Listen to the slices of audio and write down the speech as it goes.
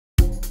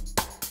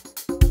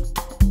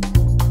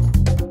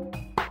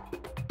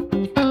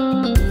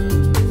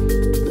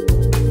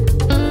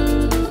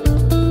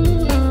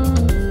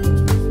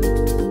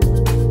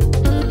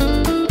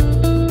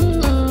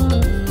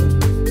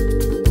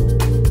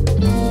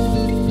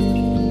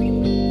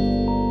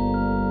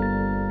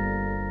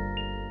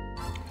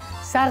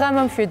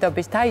საღამო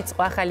მშვიდობის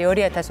დაიწყო ახალი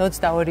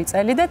 2022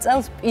 წელი და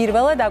წელს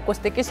პირველად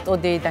აკუსტიკის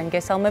სტუდიიდან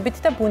გესალმებით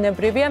და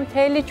ბუნებრივია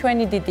მთელი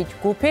ჩვენი დიდი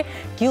ჯგუფი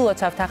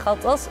გილოცავთ ახალ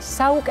წელს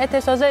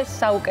საუკეთესოზე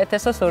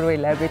საუკეთესო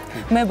სურვილებით.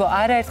 მებო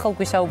არაერთხელ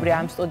გვისაუბრია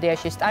ამ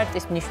სტუდიაში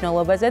სტარტის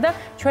მნიშვნელობაზე და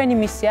ჩვენი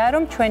მისიაა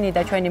რომ ჩვენი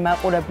და ჩვენი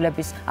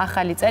მაყურებლების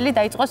ახალი წელი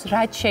დაიწყოს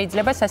რაც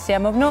შეიძლება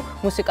სასიამოვნო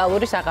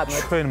მუსიკალური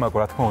საღამოებით. ჩვენ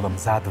რა თქმა უნდა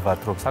მზად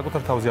ვართ რომ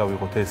საკუთარ თავზე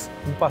ავიღოთ ეს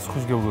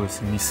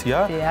უპასუხისმგებლესი მისია.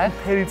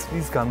 მთელი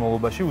წლის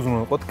განმავლობაში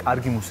უზრუნველყოთ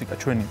კარგი მუსიკა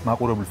ჩვენი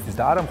მაყურებლისთვის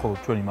და არა მხოლოდ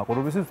ჩვენი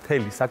მაყურებლისთვის,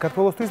 მთელი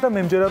საქართველოსთვის და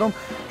მე მჯერა რომ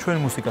ჩვენ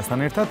მუსიკასთან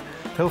ერთად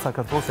მთელ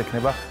საქართველოს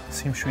ექნება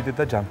სიმშვიდე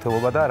და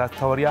ჯანმრთელობა და რაც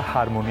თავარია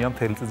ჰარმონია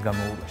მთელი წლის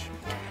განმავლობაში.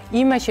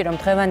 იმაში რომ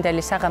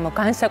დღევანდელი საღამო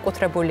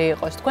განსაკუთრებული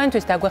იყოს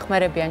თქვენთვის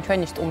დაგვეხმარებიან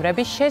ჩვენი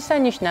სტუმრები,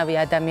 შესანიშნავი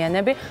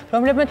ადამიანები,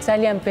 რომლებმაც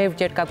ძალიან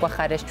ბევრჯერ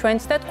გაგვახარეს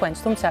ჩვენს და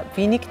თქვენს, თუმცა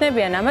ვინ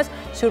იქნებიან ამას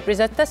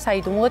სიურპრიზად და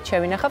საიდუმლოდ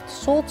შევინახავთ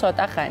სულ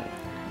ცოტა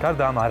ხანი.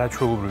 გარდა ამ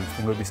არაჩვეულებრივი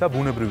სტუმრებისა,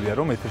 ბუნებრივია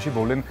რომ ეთერში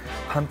მოვლენ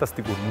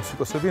ფანტასტიკური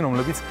მუსიკოსები,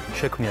 რომლებიც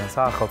შექმნიან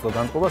საახალწლო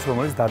განწყობას,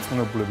 რომელიც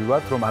დარწმუნებულები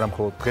ვართ, რომ არა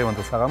მხოლოდ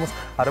დღევანდელ საღამოს,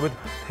 არამედ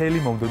მთელი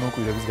მომდევნო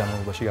კვირების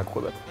განმავლობაში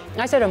გაგხვდებათ.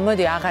 ასე რომ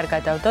მოდი აღარ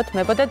გადავდოთ,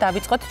 მებო და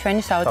დავიწყოთ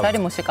ჩვენი საოცარი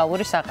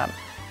მუსიკალური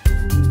საღამო.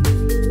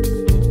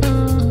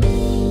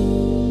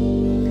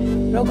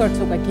 როგორც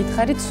უკვე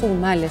გითხარით, სულ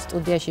მალე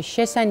სტუდიაში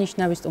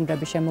შესანიშნავი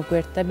სტუმრები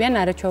შემოგვერთდებიან,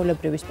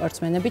 არაჩვეულებრივი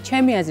სპორტსმენები,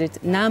 ჩემი აზრით,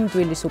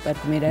 ნამდვილი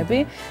სუპერგმირები,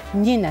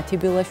 ნინა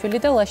თიბილაშვილი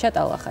და ლაშა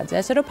ტალახაძე.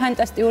 ასე რომ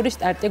ფანტასტიკური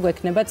სტარტი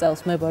გვექნება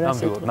წელს, მე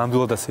ბორას ითვლი.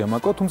 ნამდვილად ასეა,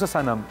 მაკო, თუმცა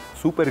სანამ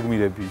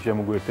სუპერგმირები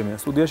შემოგვერთდებიან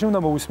სტუდიაში, უნდა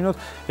მოვისმინოთ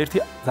ერთი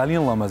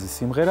ძალიან ლამაზი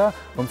სიმღერა,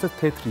 რომელსაც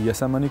თეთრი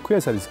იასამანი ქვია,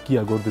 ეს არის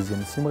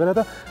გორდეზიანის სიმღერა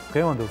და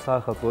დღევანდელ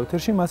საახალწლო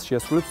ეთერში მას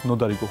შეასრულებს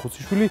ნოდარიკო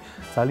ხუციშვილი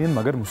ძალიან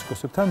მაგარ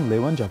მუსიკოსებთან,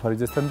 ლევან,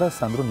 ჯაფარიძესთან და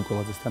სანდრო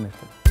ნიკოლაძესთან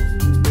ერთად.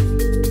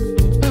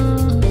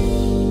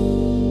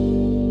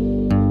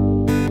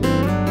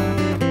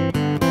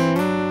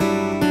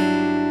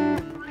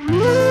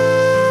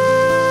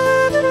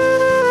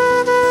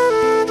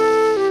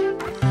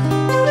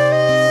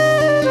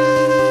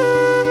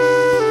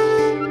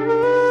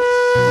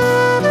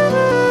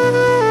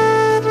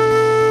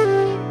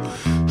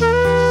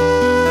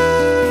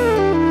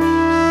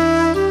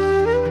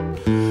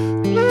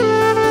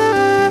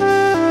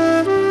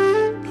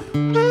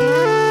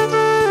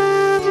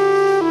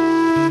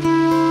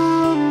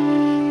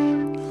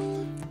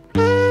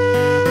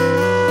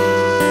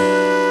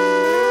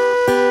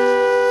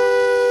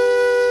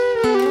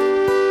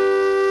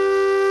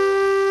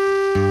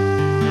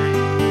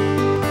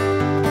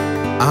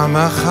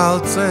 ახალ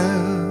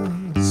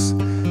წელს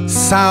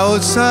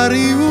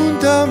საოცარი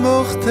უნდა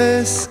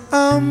მოხდეს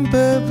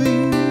ამბები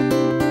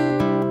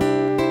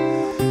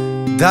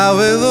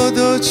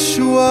დაველოდოთ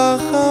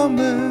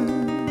შუახამეს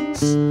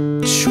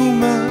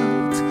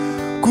ჩუმად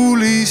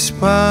გულის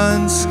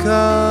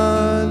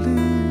პანსკალი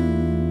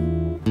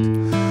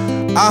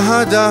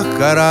აჰა და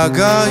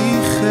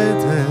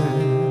კარაგაიხედე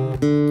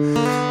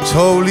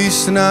თოვლის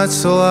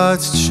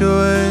ნაცვლად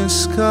ჩვენს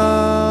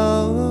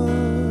კალას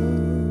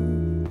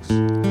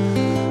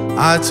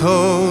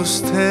ათოს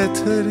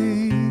თეთრი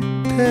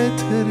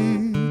თეთრი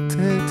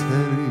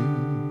თეთრი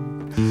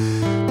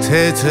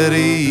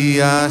თეთრი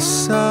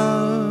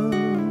იასამანი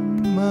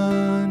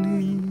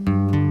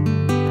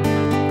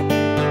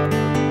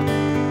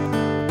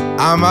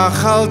ამ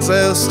ახალ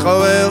წელს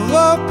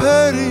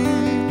ყველაფერი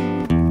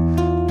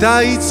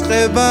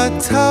დაიწყება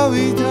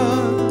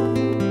თავიდან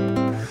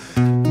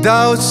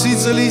დაოცი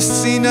წლის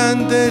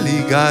წინანდელი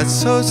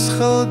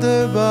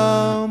გაცოცხლდება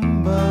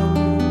ამბავი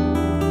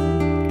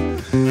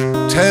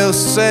თელს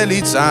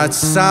წელიწად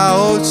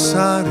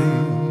საოცარი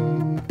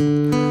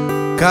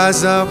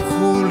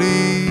გაზაფხული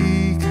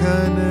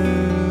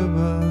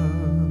იქნება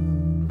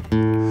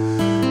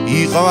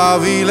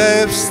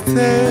იყვავილებს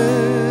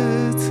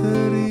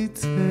თეთრი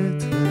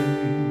თეთრი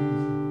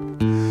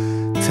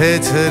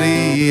თეთრი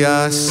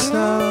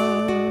იასამანი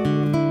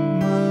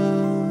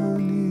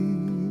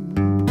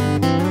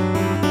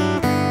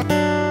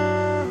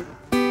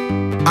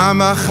ამ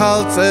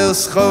ახალ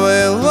წელს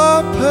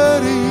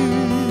ყველაფერი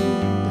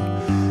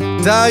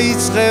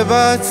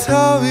დაიწყება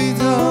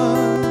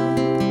თავიდან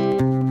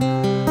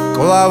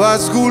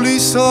კლავაც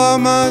გულის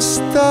ლამას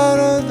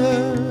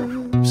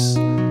დარადებს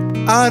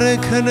არ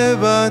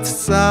ექნებათ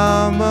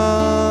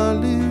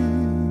წამალი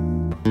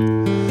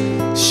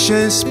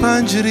შენს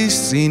პანჯრის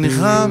წინ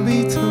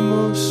ღამით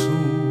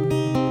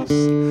მოსულს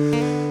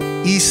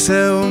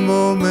ისევ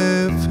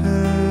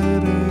მომეფერება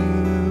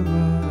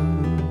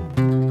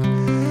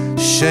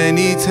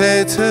შენი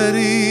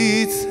თეთრი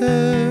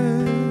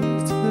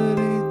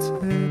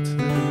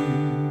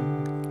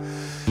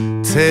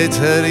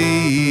თეთრი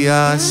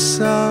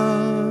იასამანი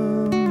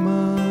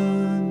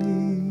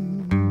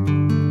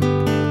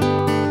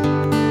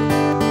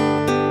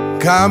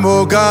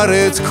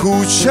გამოგარეთ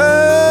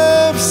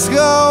ქუჩებს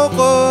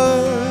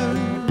გავყვეთ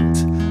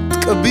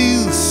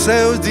ტკბილს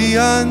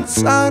სევდიან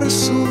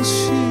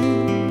წარსულში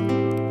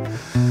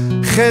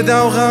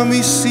ხედავ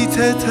ღამისი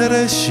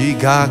თეთრში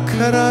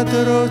გაქრა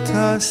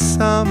დროთა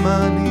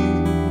სამანი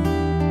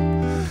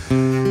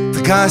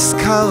დგას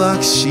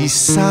ქალაქში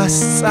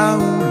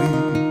სასწაული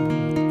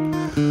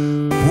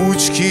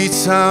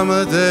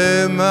ბუჩქიცამდე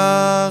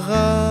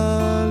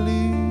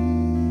მაღალი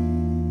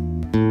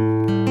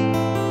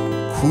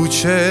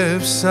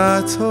ქუჩებს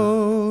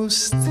ათოს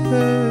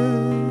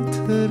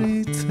თეთრი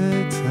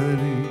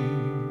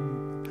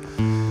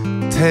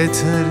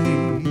თეთრი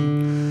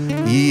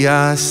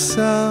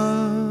იასამანი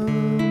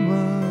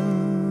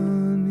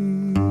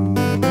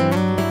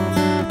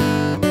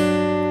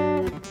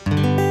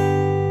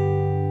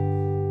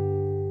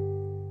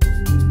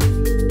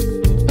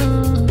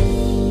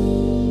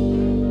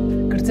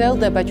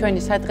გრძელდება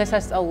ჩვენი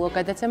სადღესასწაულო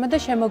გადაცემა და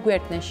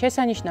შემოგვიერთდნენ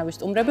შესანიშნავი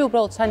სტუმრები,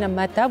 უბრალოდ სანამ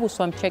მათ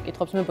დავუსვამ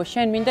შეკითხვებს, მე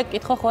შენ მინდა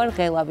კითხო ხო არ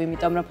ღელავი,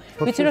 იმიტომ რომ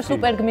ვიცი რომ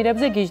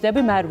სუპერგმირებზე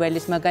გიждები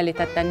მარველის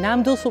მაგალითად და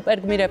ნამდვილ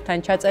სუპერგმირებთან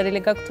ჩაწერილი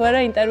გაქვს თუ არა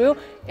ინტერვიუ,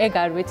 ეგ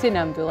არ ვიცი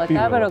ნამდვილად.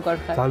 აბა როგორ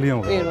ხარ? ძალიან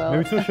ღელავ. მე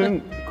ვიცი რომ შენ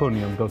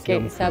ქონია მსგავსი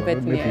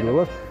ამბავი. მე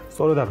პირველად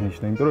სწორად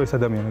აღნიშნე, იმიტომ რომ ეს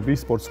ადამიანები,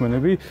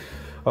 სპორტსმენები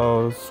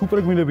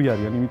სუპერგმირები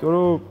არიან, იმიტომ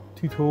რომ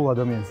თითოეულ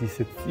ადამიანს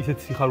ისეთ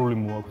სიხარული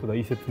მოაქვს და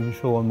ისეთ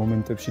მნიშვნელოვან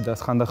მომენტებში და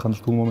ხანდახან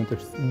რთულ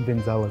მომენტებში იმდენ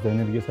ძალას და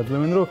ენერგიას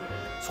აძლევენ, რომ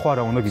სხვა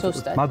რა უნდა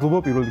გიწოდოთ. მადლობა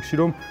პირველ რიგში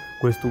რომ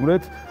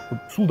გვესტუმრეთ.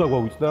 სულ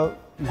დაგვავიწდა,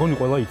 მგონი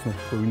ყველა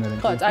იცნობს რომ ვინ არის.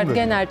 ხო,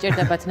 წარდგენა არ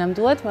ჭირდებათ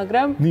ნამდვილად,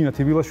 მაგრამ ნინა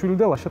თიბილაშვილი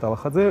და ლაშა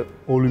ტალახაძე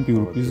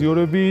ოლიმპიური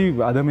პრიზიორები,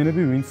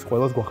 ადამიანები, ვინც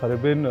ყველას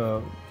გვახარებენ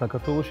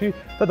საქართველოში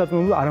და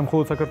დარწმუნებული არა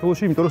მხოლოდ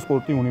საქართველოში, იმიტომ რომ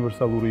სპორტი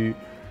უნივერსალური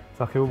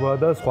სახეობაა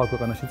და სხვა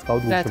ქვეყანაშიც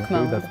ყავთ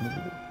გულშემატკივრები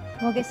დარწმუნებული.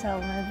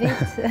 მოგესალმებით.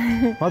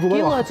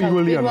 მადლობა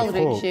პირველი არის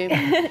ხო?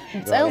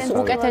 წელს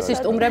უკეთესი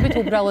სტუმრებით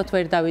უბრალოდ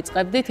ვერ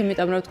დავიწყებდით,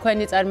 იმიტომ რომ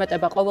თქვენი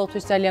წარმატება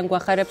ყოველთვის ძალიან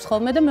გვახარებს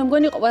ხოლმე და მე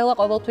მგონი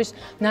ყოველთვის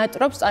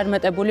ნატრობს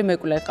წარმატებული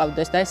მეკვლე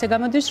ყავდეს და ესე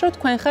გამოდის რომ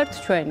თქვენ ხართ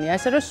ჩვენი,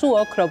 ასე რომ სულ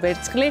ოქრო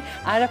ვერცხლი,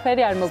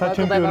 არაფერი არ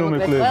მოგვაკლდება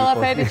მოკლედ,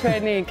 ყველაფერი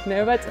ჩვენი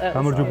იქნება წელს.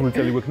 გამარჯვებული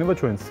წელი გვექნება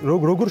ჩვენს.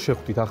 როგორ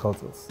შეხვდით ახალ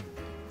წელს?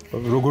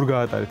 როგორ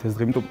გაატარეთ ეს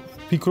დღე? იმიტომ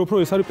ვფიქრობ რომ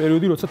ეს არის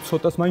პერიოდი, როცა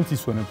ცოტას მაინც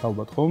ისვენებთ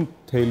ალბათ, ხო?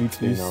 მთელი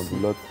წლის.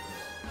 ნამდვილად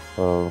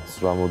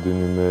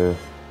რამოდენიმე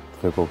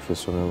დღე გვაქვს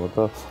შესვენება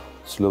და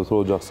ვცდილობთ რომ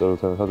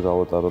ოჯახსთან ერთად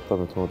გავატაროთ და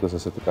მე თვითონ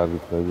ესეთი კარგი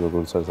დღეები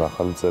როგორც არის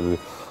ახალი წელი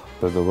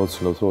ფერდობა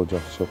ვცდილობთ რომ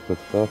ოჯახში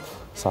შევხვდეთ და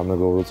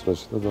სამეგობრო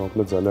წრეში და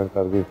მოკლედ ძალიან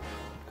კარგი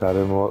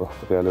გარემო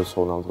რეალებს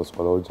ხოლმე ამ დროს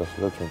ყველა ოჯახში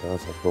და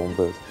ჩვენთანაც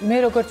საქმე ეს. მე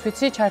როგორც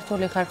ვიცი,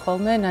 ჩართული ხარ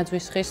ხოლმე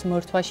ნაძვის ხის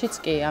მორთვაშიც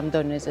კი ამ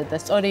დონეზე და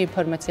სწორი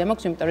ინფორმაცია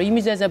მაქვს, იმიტომ რომ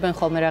იმიზეზებენ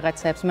ხოლმე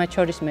რაღაცებს, მათ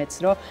შორის მეც,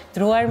 რომ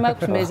დრო არ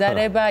მაქვს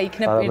მეზარება,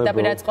 იქნებ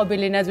პირდაპირ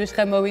აწყობილი ნაძვის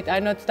ხე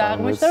მოვიტანოთ და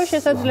აღმოჩნდა რომ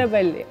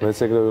შესაძლებელია. მეც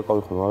ეგრე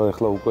ვიყავი ხოლმე, მაგრამ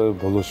ეხლა უკვე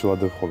ბოლოში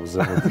ვადებ ხოლმე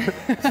ზემოთ.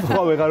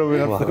 სხვა ვეღარო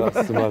ვიღაც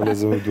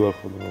სიმაღლეზე მივდივარ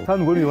ხოლმე. თან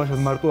მგონი ლაშას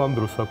მარტო ამ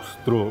დროს აქვს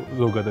დრო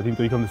ზოგადად,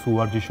 იმიტომ იქამდე სულ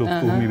ვარჯიშობს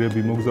ტურნირები,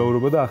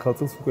 მოგზაურობა და ახალ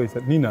წელს უკვე ის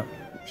არის. ნინა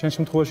შენ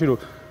შემთხვევაში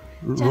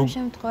ჩემ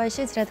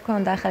შემთხვევაშიც რა თქმა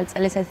უნდა ახალი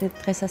წელს ესეთი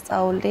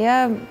დღესასწაულია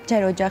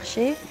ჯერ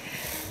ოჯახში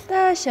და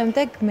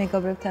შემდეგ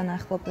მეგობრებთან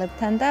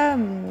ახლობლებთან და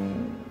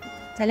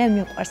ძალიან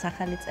მიყვარს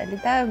ახალი წელი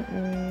და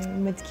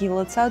მეც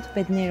გილოცავთ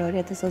ბედნიერ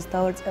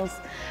 2022 წელს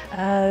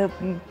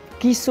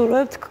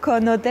გისურვებთ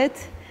გქონოდეთ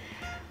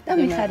და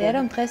მიხარია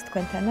რომ დღეს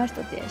თქვენთან ვარ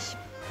სტუდიაში.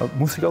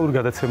 მუსიკალური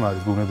გადაცემა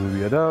არის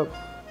ბუნებრივია და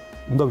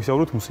უნდა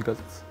ვისაუბროთ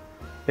მუსიკაზეც.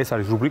 ეს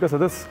არის რუბრიკა,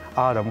 სადაც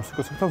არა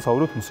მუსიკოსებთან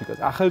ვსაუბრობთ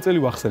მუსიკაზე. ახალი წელი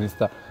ვახსენეთ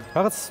და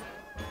რაღაც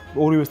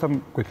ორივესთან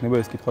გვექნება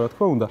ეს კითხვა, რა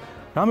თქმა უნდა.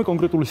 რამე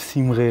კონკრეტული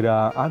სიმღერა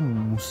ან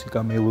მუსიკა,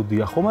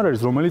 მელოდია ხომ არ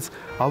არის, რომელიც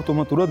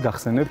ავტომატურად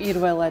გახსენებთ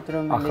პირველად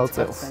რომელიც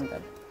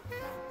გახსენდება.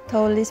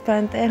 თოვლის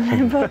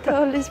პანტერნებო,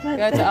 თოვლის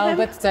პანტერნებო.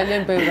 ალბათ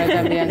ძალიან ბევრი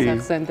ადამიანს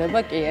ახსენდება,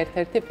 კი,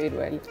 ერთ-ერთი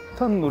პირველი.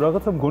 თან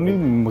რაღაცა მგონი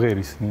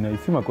მღერის ნინა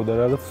იცი მაკო და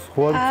რაღაც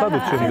სხვა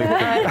ვცადოთ შემდეგ.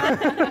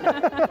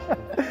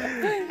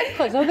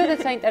 ხო, ზოგადად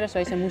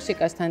საინტერესოა ესე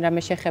მუსიკასთან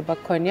რამე შეხება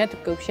გქონიათ,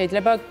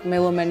 შეიძლება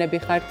მელომანები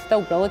ხართ და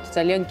უბრალოდ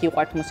ძალიან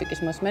გიყვართ მუსიკის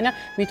მოსმენა,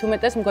 მით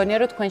უმეტეს მგონია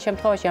რომ თქვენ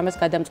შემთხვევაში ამას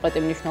გადამწყვეტი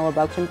მნიშვნელობა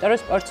აქვს, იმიტომ რომ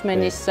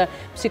სპორტსმენის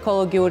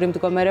ფსიქოლოგიური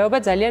მდგომარეობა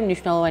ძალიან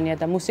მნიშვნელოვანია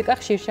და მუსიკა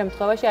ხშირ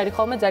შემთხვევაში არის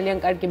ხოლმე ძალიან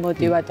კარგი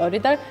მოტივატორი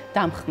და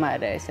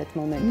დამხმარე ესეთ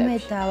მომენტებში. მე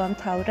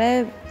დავამთავრე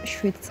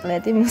 7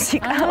 წლედი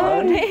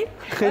მუსიკალური.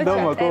 ხედავ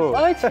მაკო?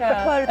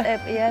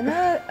 ფორტეპიანო,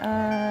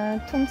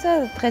 თუმცა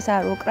დღეს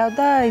არ ვუკრავ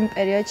და იმ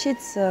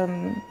პერიოდშიც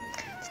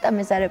და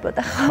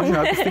მეზარებოდა ხოლმე. მაშინ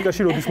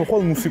აკუსტიკაში როდის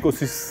მოხვალ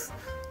მუსიკოსის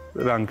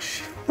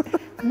რანგში.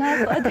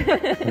 ნაკოდ.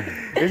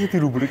 ესეთი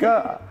რუბრიკა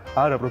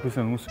არა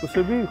პროფესიონალ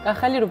მუსიკოსები.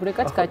 ახალი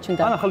რუბრიკაც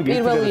გაჩნდა.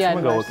 პირველ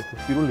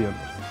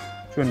იანვარს.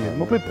 ჩვენი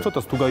მოკლედ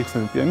ცოტას თუ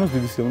გაიხსენებთ პიანოს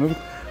დიდი სიამოვნებით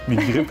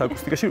მიგიღებთ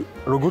აკუსტიკაში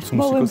როგორც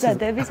მუსიკოსი.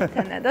 მომზადების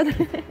თანადოდ.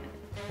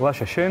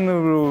 ლაშა, შენ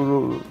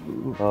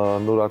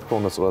ნუ რა თქმა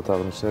უნდა, სწორად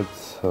აღნიშნეთ,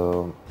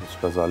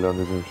 მუსიკა ძალიან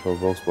დიდი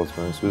მნიშვნელობა აქვს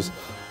სპორტსმენისთვის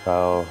და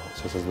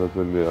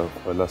შესაძლებელია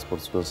ყველა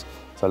სპორტსმენს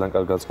ძალიან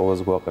კარგ გაწყობას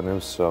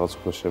გვაყენებს რაღაც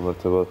უფრო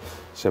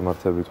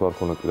შემართებით ვარ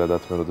ხოლმე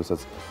პირადად მე როდესაც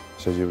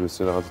შეჯიბრის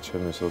წინ რაღაც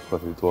ჩემი ისე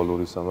ვთქვათ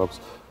რიტუალური სამ აქვს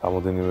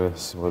ამოდენიმე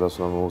სიმღერას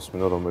უნდა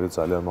მოусმინო რომელიც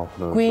ძალიან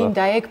მავნებელია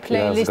გვინდა ეგ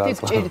პლეილისტი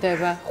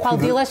გჭირდება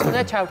ხვალდილას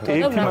უნდა ჩავთო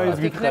და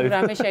რაღაც იქნებ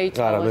რამე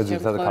შეიცვალოს არა მე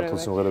ძირითადად ქართულ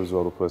სიმღერებს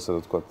ვარ უფრო ესე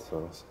ვთქვათ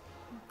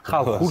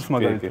ხალხურს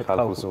მაგალითად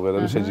ხალხურ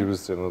სიმღერები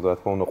შეჯიბრის წინ რა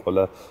თქმა უნდა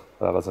ყველა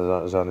რაღაც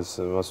ჟანრის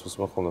იმას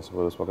უსმენ ხოლმე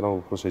სიმღერებს მაგრამ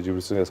უფრო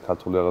შეჯიბრის წინ ეს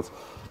ქართული რაღაც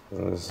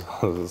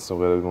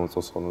სიმღერები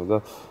მომწონს ხოლმე და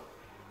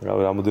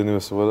რამოდენიმე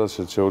სიმღერა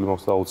შეეული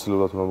მაქვს და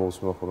აუცილებლად უნდა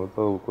მოусმინო ხოლმე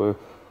და უკვე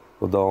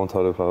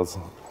დავამთავრებ რაღაც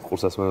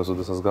კურსასმენას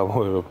ოდესაც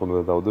გამოვიღებ ხოლმე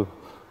და დავდებ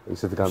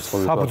ისეთი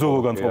განწყობი საბრძოლო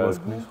განწყობას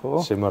გნის ხო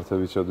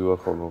შემართებით შევდივარ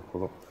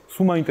ხოლმე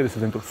სულ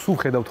მაინტერესებს იმიტომ სულ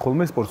ხედავთ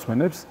ხოლმე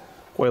სპორტსმენებს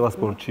ყველა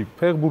სპორტში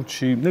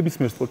ფეხბურთში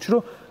ნებისმიერ სპორტში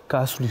რომ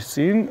გასვლის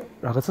წინ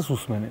რაღაცას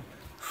უსმენენ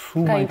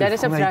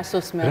გაინტერესებს რას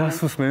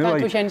უსმენენ და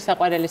თუ შენი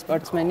საყვარელი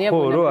სპორტსმენია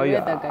ბუნებრივია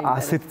და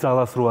გაინტერესებს ასეთ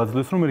ძალას რო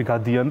აძლევს რომ მე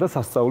გადიან და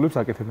სასწაულებს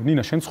აკეთებენ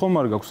ნინა შენ ხომ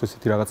არ გაქვს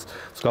ესეთი რაღაც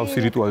მსგავსი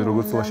რიტუალი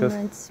როგორც ლაშას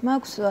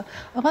მაქვს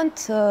ოღონდ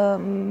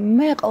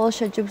მე ყოველ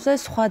შეჯიბრზე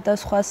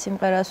სხვა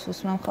სიმღერას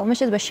უსმენ ხოლმე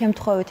შეიძლება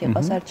შემთხვევით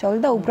იყოს არჩეული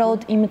და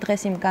უბრალოდ იმ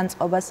დღეს იმ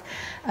განწყობას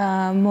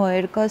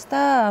მოერგოს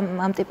და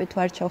ამ ტიპით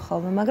ვარჩევ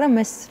ხოლმე მაგრამ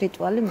ეს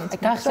რიტუალი მეც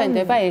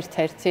გახსენდება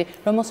ერთ-ერთი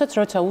რომელსაც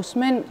როცა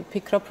უსმენ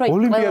ფიქრობ რომ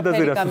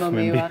ოლიმპიადაზე რას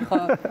გამომივა ხო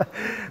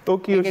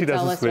ტოკიოში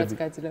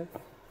დასწრები.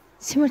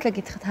 სიმართლე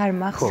გითხრათ არ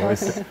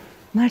მახსოვს.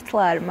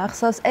 მართლა არ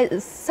მახსოვს.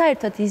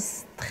 საერთოდ ის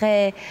დღე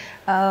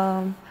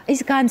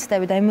ის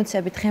განცდები და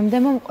ემოციები დღემდე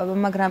მომყვება,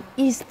 მაგრამ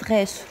ის დღე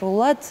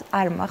სრულად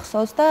არ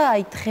მახსოვს და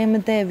აი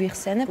დღემდე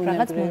ვიხსენებ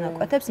რაღაც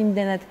მონაკვეთებს,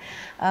 იმდენად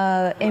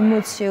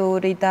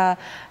ემოციური და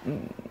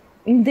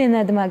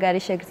იმდენად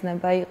მაგარი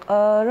შეგრძნება იყო,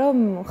 რომ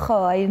ხო,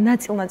 აი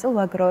ნაწილ-ნაწილ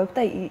ვაგროვებ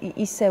და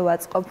ისე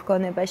ვაწყობ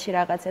გონებაში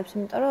რაღაცებს,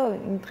 იმიტომ რომ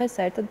იმ დღეს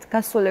საერთოდ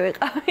გასული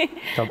ვიყავი.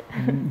 და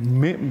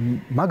მე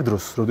მაგ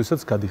დროს,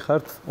 როდესაც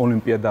გადიხართ,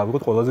 ოლიმპიადა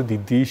ავიღოთ ყველაზე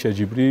დიდი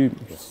შეჯიბრი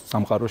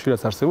სამყაროში,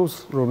 რაც არსებობს,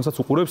 რომელსაც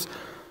უყურებს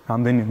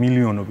რამდენი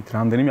მილიონობით,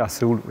 რამდენიმე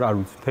ასეული, არ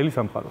ვიცი, მთელი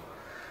სამყარო.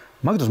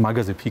 მაგ დროს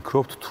მაგაზე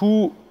ფიქრობთ, თუ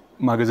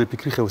მაგაზე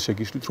ფიქრი ხელს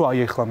შეგიშლით, რომ აი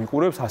ახლა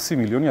მიყურებს 100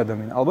 მილიონი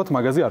ადამიანი. ალბათ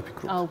მაგაზე არ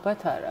ფიქრობთ. ალბათ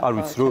არა. არ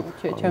ვიცი, რომ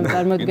ჩემ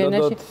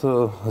წარმოდგენაში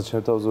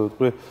ჩემ თავზე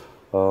ვიტყვი,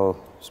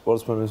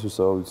 სპორტსმენისთვის,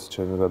 ვიცი,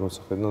 ჩემი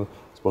განმსახედიდან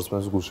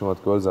სპორტსმენის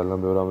გულშემატკივარი ძალიან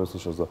ბევრ რამეს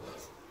ნიშნავს და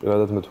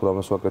პირადად მე თუ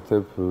რამეს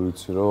ვაკეთებ,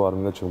 ვიცი, რომ არ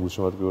მინდა ჩემ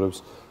გულშემატკივრებს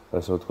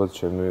ესე ვთქვათ,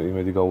 ჩემი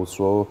იმედი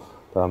გაუცროო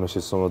და ამის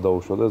შეცდომა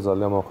დაუშვა და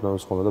ძალიან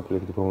მავნებს ხოლმე და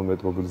პირიქით უფრო მეტ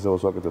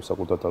მობილიზებას ვაკეთებ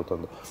საკუთარ თავთან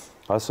და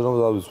ასე რომ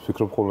დავით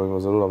ვფიქრობ ხოლმე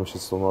იმაზე, რომ ამის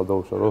შეცდომა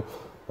დაუშვა, რომ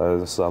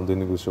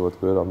ამდენი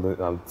გულშემატკივარი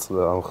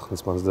ამ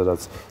ხნის მანძილზე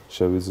რაც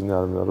შევიძინე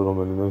არ მინდა რომ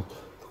რომელიმე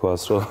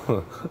თქვას რომ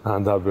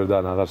ან დაბერდა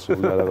ან აღარ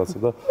შევიდა რაღაცა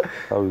და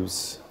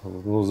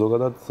ნუ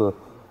ზოგადად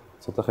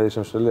ცოტა ხელი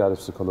შემშლელი არის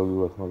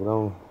ფსიქოლოგიურად მაგრამ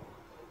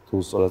თუ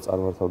სწორად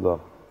წარმართავ და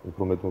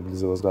უფრო მეტ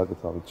მობილიზებას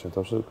გააკეთე ამით ჩვენ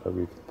თავში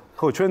კარგი იქნება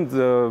ხო ჩვენ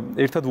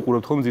ერთად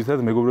ვუყურებთ ხოლმე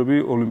ძირითადად მეგობრები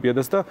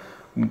ოლიმპიადას და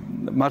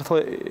მართლა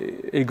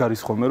ეგ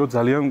არის ხოლმე რომ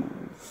ძალიან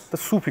და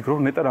სულ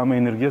ფიქრობ ნეტარ ამ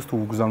ენერგიას თუ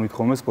უგზავნით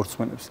ხოლმე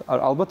სპორტსმენებს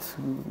ალბათ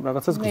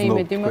რაღაცას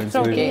გზნობთ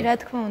კი რა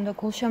თქმა უნდა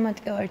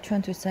გულშემატკივარი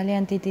ჩვენთვის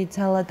ძალიან დიდი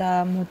ძალა და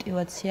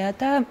мотиваცია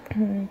და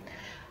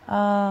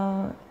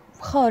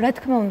ხო რა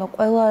თქმა უნდა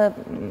ყველა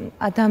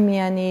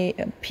ადამიანი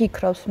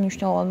ფიქრობს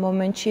მნიშვნელოვან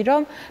მომენტში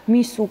რომ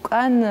მის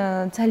უკან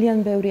ძალიან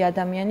ბევრი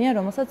ადამიანია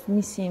რომელსაც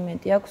მისი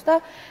იმედი აქვს და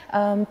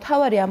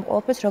მთავარი ამ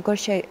ყველაფერს როგორ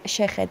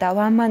შეხედავ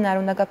ამან არ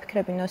უნდა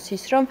გაფიქრებინოს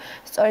ის რომ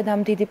სწორედ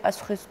ამ დიდი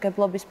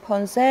პასუხისმგებლობის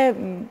ფონზე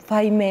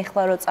ვაიმე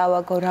ეხლა რო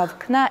წავაგო რა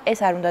ვქნა ეს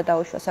არ უნდა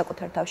დაუშვა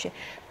საკუთარ თავში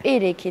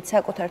პირიქით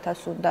საკუთარ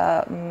თავს უნდა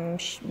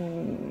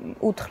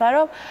უთხრა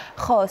რომ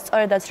ხო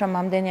სწორედაც რომ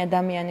ამდენი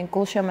ადამიანი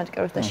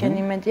გულშემატკივრობს და შენ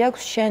იმედი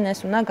აქვს შენ ეს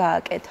უნდა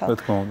გააკეთო რა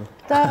თქმა უნდა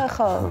და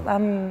ხო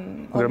ამ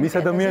მაგრამ ის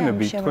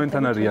ადამიანები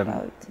თქვენთან არიან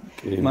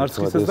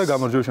მარცხისას და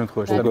გამარჯვების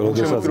შემთხვევაში და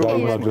როდესაც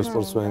გამარჯვებს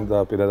სპორტსმენი და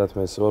პირადად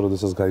მე ესევა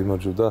როდესაც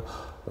გამარჯვდა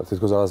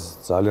თითქოს რაღაც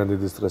ძალიან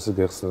დიდი სტრესი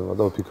გეხსნება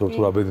და ვფიქრობ თუ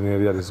რა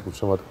ბედნიერი არის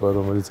გულშემატკივარი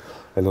რომელიც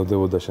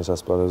ელოდებოდა შენს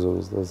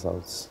ასპარეზობას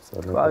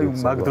და აი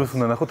მაგ დროს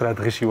უნდა ნახოთ რა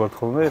დღეში ვართ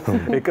ხოლმე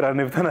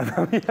ეკრანებთან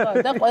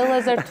ადამიანები და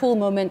ყველაზე რთულ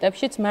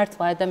მომენტებშიც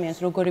მართლა ადამიანს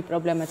როგორი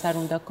პრობლემაც არ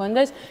უნდა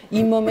გქონდეს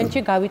იმ მომენტში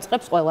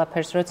გავიწყებს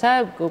ყველაფერს როცა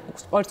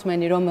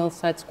სპორტსმენი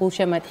რომელსაც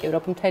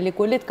გულშემატკივრობ მთელი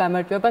გულით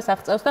გამარჯვებას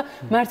აღწევს და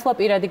მართლა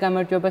პირადი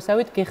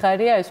გამარჯვებასავით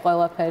გიხარია ეს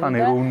ყველაფერი და ან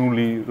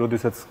ეროვნული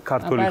როდესაც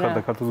ქართული ხარ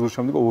და ქართულ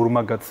გულშემატკივრობ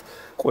ორმაგად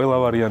ყველა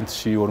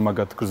ვარიანტში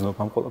ორმაგად გრძნობ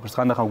ამ ყველაფერს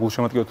ხანდახან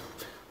გულშემატკივრობ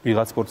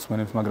ვიღაც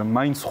სპორტსმენებს მაგრამ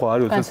მაინც სხვა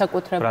არის როდესაც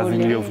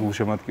ბრაზილიელს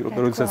გულშემატკივრობ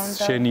და როდესაც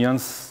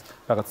შენიანს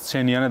რაღაც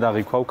შენიანად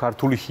აღიქვავ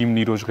ქართული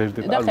ჰიმნი რო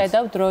ჟღერდება. და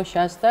ხედავ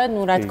დროშას და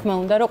ნუ რა თქმა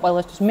უნდა რომ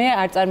ყველასთვის მე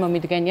არ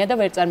წარმომიდგენია და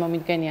ვერ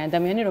წარმომიდგენია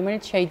ადამიანი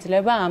რომელიც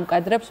შეიძლება ამ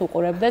კადრებს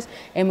უყურებდეს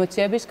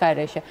ემოციების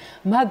გარეშე.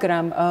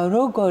 მაგრამ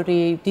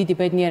როგორი დიდი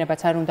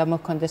ბედნიერებაც არ უნდა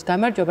მოქონდეს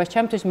გამარჯვებას,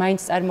 ჩემთვის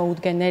მაინც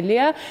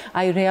წარმოუდგენელია,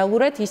 აი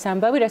რეალურად ის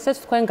ამბავი, რასაც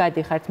თქვენ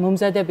გადიხართ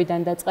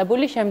მომზადებიდან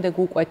დაწყებული, შემდეგ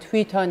უკვე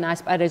თვითონ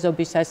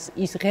ასპარეზობისას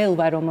ის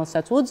ღელვა,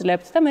 რომელსაც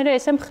უძლებთ და მე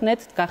ესე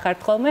მხნეთ გახართ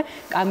ხოლმე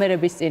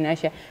კამერების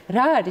წინაშე.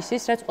 რა არის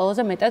ის, რაც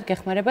ყველაზე მეტად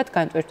გეხმარებათ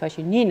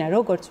განტვირთვაში? ნინა,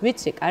 როგორც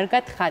ვიცი,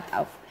 კარგად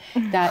ხატავ.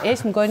 და ეს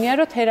მგონია,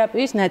 რომ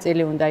თერაპიის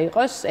ნაწილი უნდა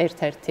იყოს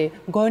ერთ-ერთი.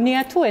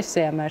 მგონია თუ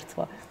ესეა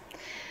მართლა?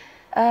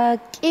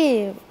 კი,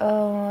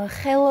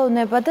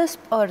 ხელოვნება და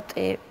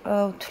სპორტი.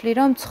 ვთვლი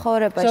რომ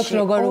ცხოვრებაში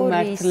როგორ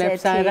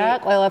უმართლებს არა,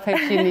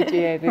 ყველაფერში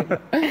ნიჭიერი.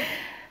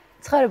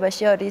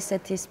 ცხოვრებაში ორი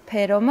ისეთი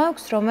სფერო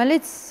მაქვს,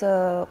 რომელიც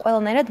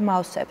ყველანაირად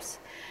მავსებს.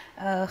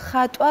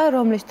 ხატვა,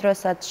 რომლის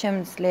დროსაც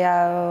შემიძლია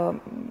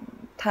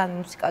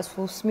თან მუსიკას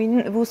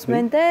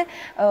ვუსმენდე,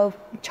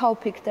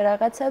 ჩავფიქრდე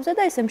რაღაცებზე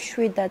და ესე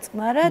მშვიდ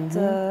დაწყნარად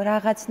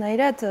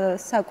რაღაცნაირად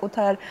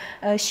საკუთარ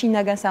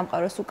შინაგან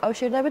სამყაროს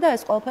უკავშირდები და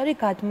ეს ყველაფერი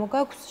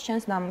გადმოგაქვს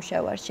შენს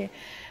ნამუშევარში.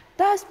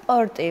 და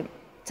სპორტი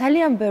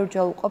ძალიან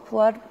ბევრჯერ ვყოფილ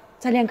ვარ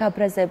ძალიან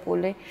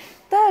გაბრაზებული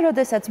და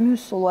როდესაც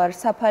მივსულ ვარ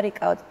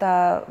საფარიკავად და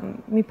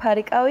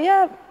მიფარიკავია,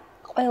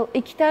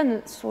 იქიდან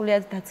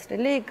სულიად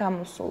დაცრილი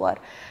გამოსულ ვარ.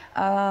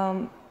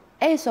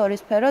 ეს ორი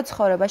სფერო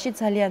ცხოვრებაში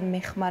ძალიან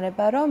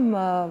მეხმარება, რომ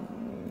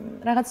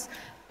რაღაც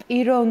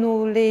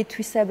პიროვნული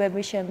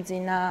თვისებები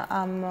შემძინა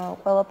ამ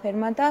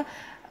ყველაფერმა და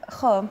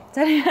ხო,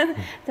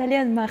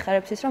 ძალიან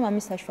მახარებს ის, რომ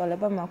ამის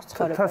საშუალება მაქვს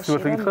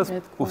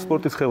ცხოვრებაში.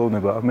 სპორტის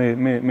ხელოვნება,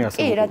 მე ასე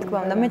ვუყურებ. კი, რა თქმა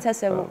უნდა, მეც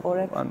ასე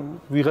ვუყურებ. ანუ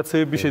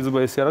ვიღაცები შეიძლება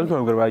ესე არ არის,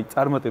 მაგრამ აი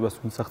წარმატებას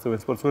მისაღწევენ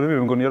სპორტსმენები,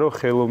 მე მგონია, რომ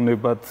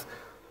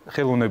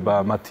ხელოვნება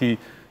მათი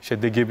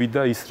შედეგები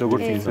და ის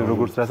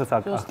როგორც რასაც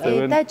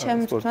აღწევენ. და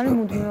ჩემს თვითონ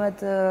მუდმივად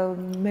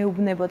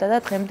მეუბნებოდა და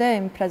დღემდე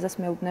იმ ფრაზას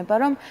მეუბნება,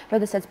 რომ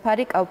როდესაც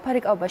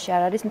ფარიკავობაში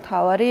არ არის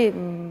მთავარი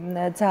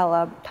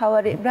ძალა,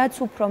 მთავარი რაც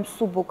უფრო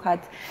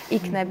მსუბუქად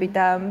იქნები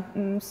და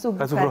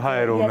მსუბუქად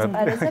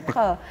იასპარეზებ,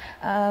 ხო,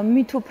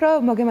 მით უფრო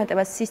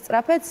მოგემატება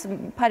სისწრაფეც,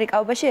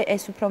 ფარიკავობაში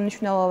ეს უფრო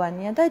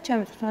მნიშვნელოვანია და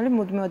ჩემს თვითონ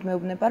მუდმივად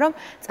მეუბნება, რომ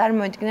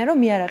წარმოიდგინე, რომ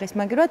მიარაღის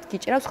მაგივრად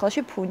გიჭირავს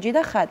ხელში ფუნჯი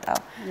და ხატავ.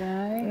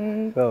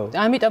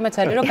 ამიტომაც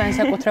არის, რომ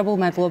განსაკუთრებულ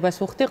მადლობას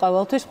ვუხდი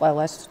ყოველთვის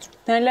ყველას.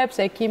 მწვრთნელებს,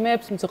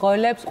 ექიმებს,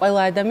 მძღოლებს,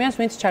 ყველა ადამიანს,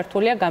 ვინც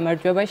ჩართულია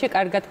გამარჯვებაში,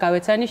 კარგად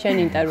გავეცანი შენ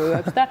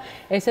ინტერვიუებს და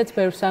ესეც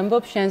ბევრს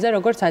ამბობს შენზე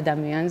როგორც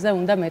ადამიანზე,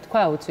 უნდა მეთქვა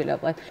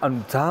აუცილებლად. ანუ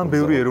ძალიან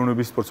ბევრი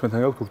ეროვნების სპორტსმენთან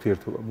გაქვთ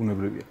ურთიერთობა,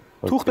 ბუნებრივია.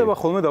 თუ ხდება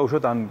ხოლმე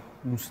დაუშვათ ან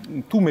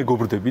თუ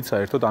მეგობრდებით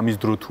საერთოდ ამის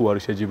დრო თუ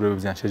არის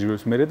შეჯიბრებებზე ან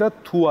შეჯიბრების მერე და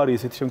თუ არის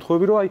ესეთი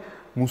შემთხვევები, რომ აი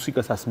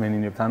მუსიკას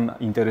ასმენინებთ, ან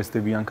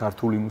ინტერესდებიან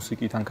ქართული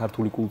მუსიკით, ან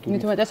ქართული კულტურით.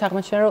 მით უმეტეს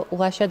აღმოჩნდა, რომ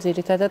ლაშა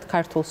ძირითადად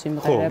ქართულ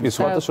სიმღერებს. ხო, ის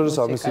საერთოდ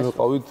ამის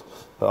მიყავით,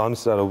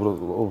 ამის არა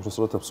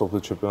უბრალოდ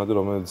სოფლის ჩემპიონატი,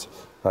 რომელიც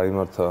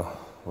გაიმართა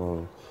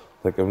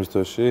დეკემბრის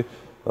თვეში,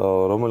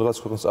 რომელიღაც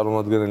ქვეყნის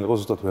წარმომადგენელი იყო,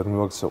 ზუსტად ვერ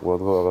მივაქცია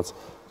ყურადღება რაღაც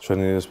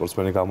ჩვენი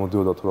სპორტსმენი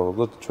გამოდიოდა თუ რაღაც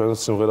და ჩვენ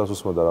სიმღერას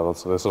უსმენდა რაღაც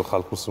ეს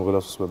ხალხურ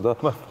სიმღერას უსმენდა,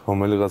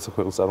 რომელიღაც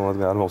ქვეყნის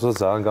წარმომადგენელი არ მახსოვს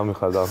ძალიან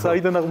გამიხარდა.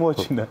 საიდან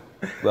აღმოაჩინა?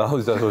 და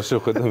ის და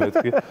შეხედე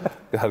მეთქი,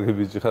 კარგი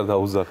ბიჭი ხარ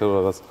დაუზახე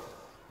რაღაც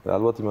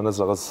ალბათ იმანაც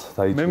რაღაც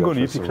დაიჭირა. მე მგონი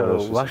იფიქრა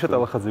რომ ლაშა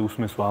ტალახაძე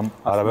უსმენს ამ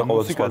არა მე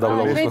ყოველთვის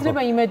გადავლაუსმო.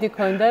 შეიძლება იმედი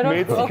ქონდა რომ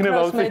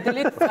ოქროს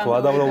მედლით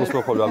გადავლაუსმო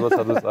ხოლმე ალბათ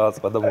სადაც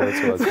ყადა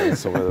მოეწევა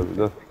ეს სიმღერები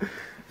და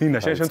ნინა,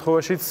 შენ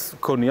შემთხვევაშიც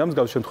ქონია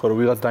მსგავს შემთხვევა, რომ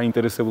ვიღაც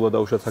დაინტერესებულა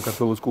დაუშვათ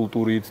საქართველოს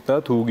კულტურით და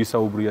თუ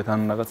გისაუბრიათ ან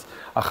რაღაც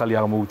ახალი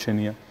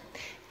აღმოუჩენია.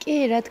 კი,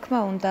 რა თქმა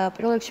უნდა,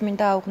 პირველ რიგში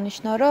მინდა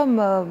აღვნიშნო, რომ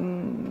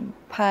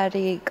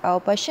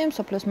ფარიკაობაში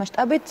მსოფლიოს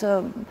მასშტაბით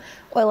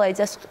ყველა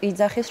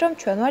იძახის, რომ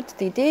ჩვენ ვართ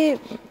დიდი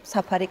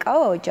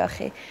საფარიკაო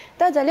ოჯახი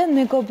და ძალიან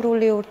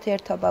მეგობრული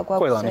ურთიერთობა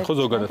გვაქვს. ყველანი ხო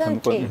ზოგადად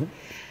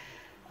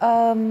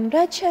ამ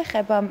რაც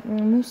შეეხება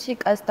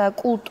მუსიკას და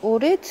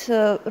კულტურით,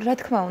 რა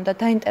თქმა უნდა,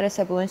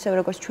 დაინტერესებულო ისე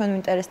როგორც ჩვენ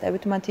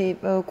ვინტერესდებით მათი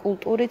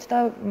კულტურით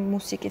და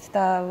მუსიკით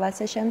და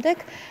ასე შემდეგ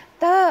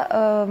და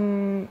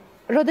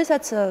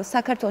როდესაც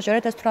საქართველოში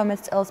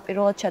 2018 წელს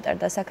პირველად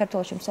ჩატარდა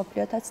საქართველოში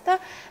მსოფლიოთაც და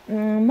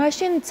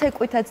მაშინ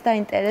ცეკვითაც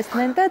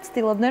დაინტერესდნენ და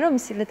ცდილობდნენ რომ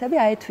ისილეთები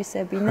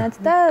აეთვისებინათ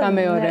და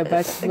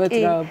გამეორებას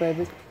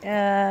მოძრაობებით.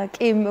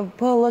 კი,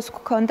 ბოლოს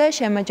გქონდა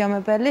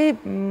შემაჯამებელი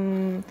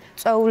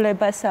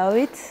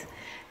წვეულებასავით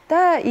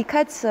და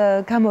იქაც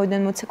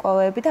გამოვიდნენ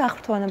მოცეკვავეები და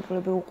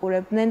აღრთვანებულები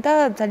უყურებდნენ და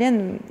ძალიან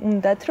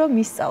უნდათ რომ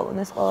ისწავლონ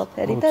ეს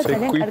ყველაფერი და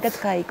ძალიან კარგად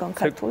გაიგონ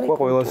ქართული კულტურა.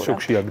 ყველას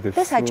შოქში აგდებს.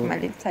 და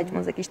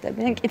საჭმელზე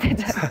გიშდებიან კიდე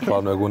და.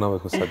 ანუ ეგონა მე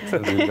ხო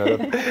საჭმელი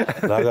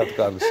რაღაც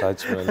კარგი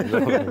საჭმელი.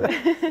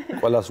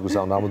 ყველას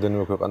გვისამ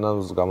რამოდენიმე ქვეყანა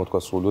გამოთქვა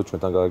სრულიად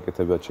ჩვენთან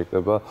გააკეთებიათ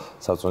შეკრება,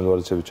 საწონილო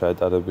ვარიცები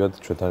ჩაეტარებიათ,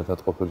 ჩვენთან ერთად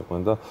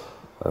ყოფილიყვნენ და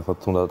ეხლა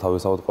თუნდაც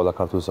თავისთავად ყველა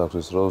ქართული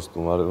საქმის რო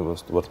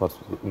სტუმართ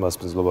მას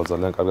პრინციპულად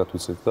ძალიან კარგად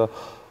ვიცით და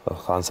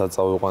ხანსაც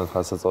წავიყვანეთ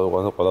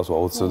და ყველას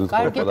ვაუცდებით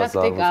ყველას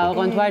ტაქტიკა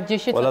ოღონდ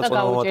ვარჯიში ცოტა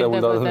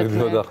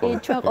გაუჭირდებოდა. კი,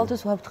 ჩვენ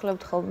ყოველთვის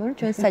ვაფრთხილებთ ხოლმე, რომ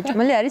ჩვენ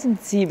საჭმელი არის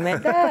მძიმე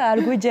და არ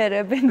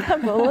გვიჯერებენ და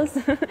ბოლოს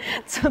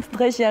ცოტ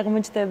დღეში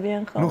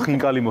აღმოჩნდებიან ხოლმე. ნუ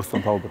ხინკალი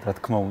მოსწონთ ალბათ, რა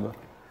თქმა უნდა.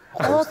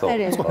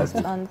 ყველაფერი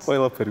მოსწონთ.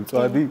 ყველაფერი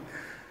წვადი.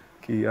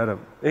 კი, არა,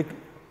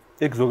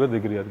 ეგ ზოგადად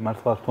ეგრე არის,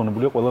 მართლა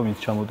აღთქმულია ყველა ვინც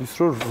ჩამოდის,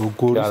 რომ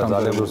როგორი სამყარო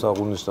ძალიან დროს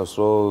აღუნიშნავს,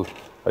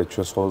 რომ აი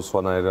ჩვენ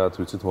სხვანაირად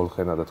ვიცით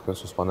მოლხენა და თქვენ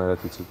სხვანაირად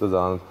ვიცით და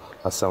ძალიან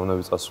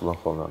ასეავნები წასულან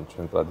ხოლმე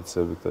ჩვენ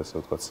ტრადიციებით ესე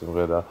ვთქვათ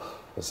სიმღერა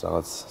ეს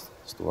რაღაც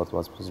სტუმართ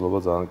მასპინძლობა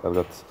ძალიან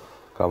კარგად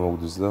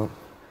გამოგვდის და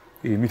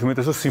კი მით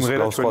უმეტეს რომ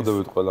სიმღერა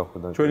სხვადასხვადებით ყველა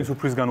ხვდან ჩვენი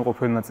სუფრის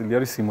განუყოფელი ნაწილი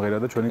არის სიმღერა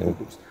და ჩვენი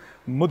კულტურის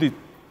მოდი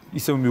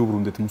ისევ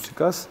მიუბრუნდეთ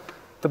მუსიკას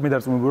და მე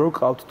დარწმუნებული რომ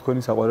ყავთ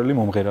თქვენი საყვარელი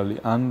მომღერალი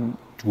ან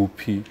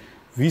ჯგუფი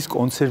ვის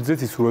კონცერტზეც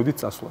ისურვებდით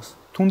წასვლას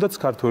თუნდაც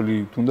ქართველი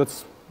თუნდაც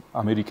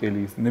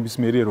ამერიკელი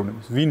ნებისმიერი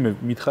ეროვნების ვინმე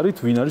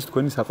მითხარით ვინ არის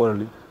თქვენი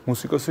საყვარელი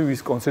მუსიკოსი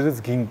ვის კონცერტზეც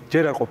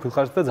ჯერ არ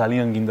ყოფილხართ და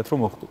ძალიან გინდათ რომ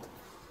მოხვდეთ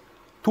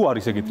თუ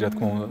არის ეგეთი რა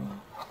თქმა უნდა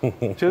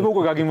შეიძლება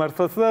უკვე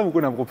გაგიმართლათ და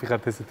უკვე ნამყოფი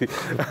ხართ ესეთი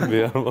მე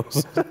არ მაქვს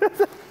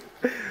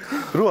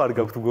რო არ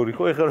გაქვთ გორი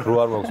ხო ეხლა რო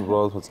არ მაქვს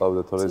უბრალოდ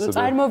წავიდეთ თორე ესე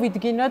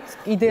წარმოვიდგინოთ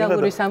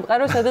იდეალური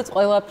სამყარო სადაც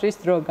ყველაფრის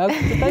დრო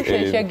გაქვთ და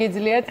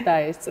შეგიძლიათ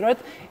დაესწროთ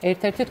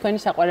ერთ-ერთი თქვენი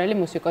საყვარელი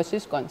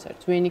მუსიკოსის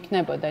კონცერტს ვინ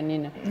იქნებოდა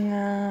ნინა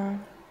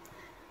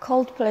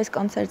Coldplay-ს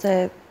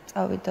კონცერტზე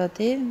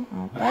წავიდოდი,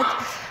 ალბათ.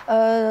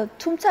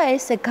 თუმცა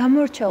ესე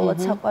გამორჩეულად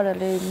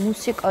საყვარელი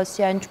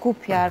მუსიკოსი ან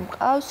ჯგუფი არ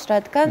მყავს,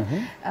 რადგან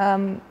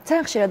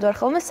ძალიან ხშირად ვარ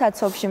ხოლმე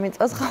საცობში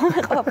მიწოს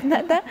ხოლმე ყოფნა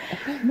და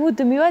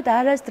მუდმივად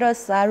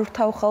არასდროს არ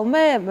ვრთავ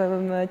ხოლმე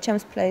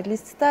ჩემს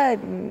პლეილისტს და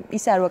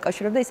ისე არ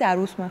ვაკავშირებ და ისე არ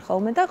უსმენ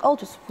ხოლმე და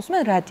ყოველთვის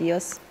უსმენ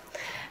რადიოს.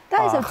 და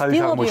ესე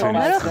ვცდილობ რომ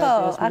ხო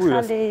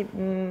ახალი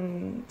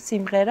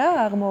სიმღერა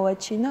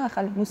აღმოვაჩინო,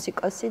 ახალი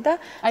მუსიკოსი და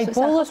აი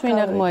ბოლოს ვინ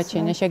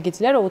აღმოაჩინა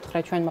შეგიძლია რომ უთხრა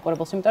ჩვენ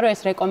მაყურებელს, იმიტომ რომ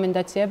ეს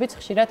რეკომენდაციებიც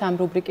ხშირად ამ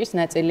რუბრიკის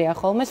ნაწილია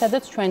ხოლმე,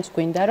 სადაც ჩვენც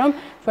გვინდა რომ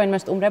ჩვენმა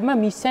სტუმრებმა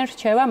მისცენ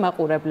რჩევა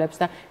მაყურებლებს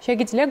და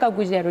შეგიძლია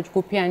გაგვიზიარო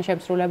ჯგუფი ან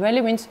შემსრულებელი,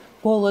 ვინც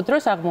ბოლო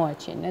დროს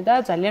აღმოაჩინა და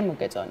ძალიან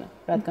მოგეწონა,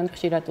 რადგან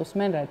ხშირად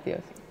უსმენ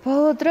რადიოს.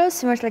 ბოლო დროს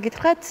მართლა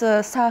გითხრათ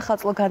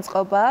საახალწლო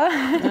განწყობა.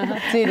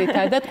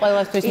 ძირითადად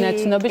ყველასთვის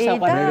ნაცნობი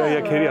საყვარელი. მე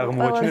რაიქერი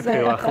აღმოაჩინე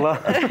ხელ ახლა.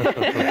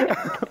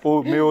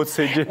 მე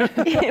 20-ჯერ.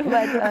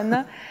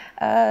 ბატონო.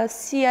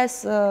 სიას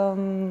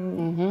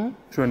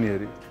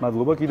ჩვენიერი.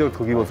 მადლობა კიდევ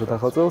ერთხელ გილოცავთ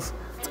ახალ წელს.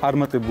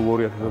 წარმატებულ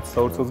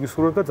 2022 წელს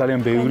გისურვებთ და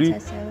ძალიან ბევრი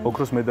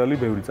ოქროს მედალი,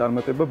 ბევრი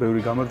წარმატება, ბევრი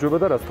გამარჯვება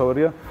და რაც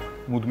თავარია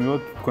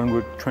მუდმივად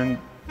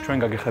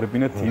ჩვენ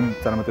გაგეხარებინეთ იმ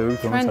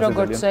წარმატებებით, რომელიც ჩვენ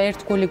როგორც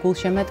ერთგული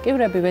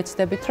გულშემატკივრები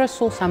ვეცდებით, რომ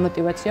სულ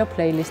სამოტივაციო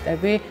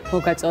პლეილისტები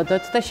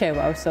მოგაწოდოთ და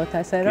შევავსოთ,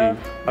 ასე რომ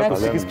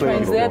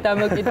ჩვენზეა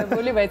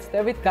დამოკიდებული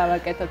ვეცდებით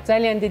გავაკეთოთ.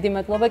 ძალიან დიდი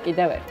მადლობა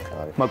კიდევ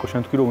ერთხელ. მაკო,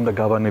 შენ თქვი რომ უნდა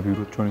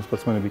გავანებივროთ ჩვენი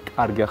სპორტსმენები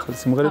კარგი ახალი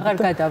სიმღერები.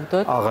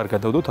 აღარ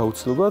გადავდოთ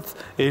აუცილებლად.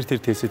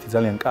 ერთ-ერთი ესეთი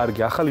ძალიან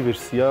კარგი ახალი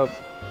ვერსია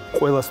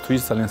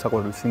ყველასთვის ძალიან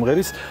საყვარელი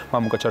სიმღერის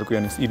მამუკა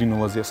ჩარკვიანის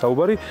ირინოვაზია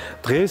საუბარი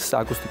დღეს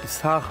აკუსტიკის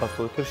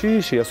საახალწლო ეთერში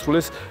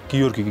შეასრულეს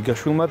გიორგი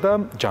გიგაშვილმა და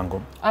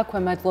ჯანგომ. აქვე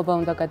მადლობა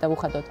უნდა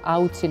გადავუხადოთ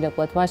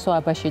აუცილებლად ვასო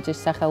აბაშიძის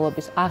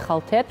სახელობის ახალ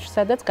თეატრს,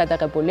 სადაც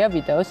გადაღებულია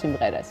ვიდეო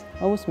სიმღერას.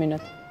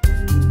 მოусმინოთ.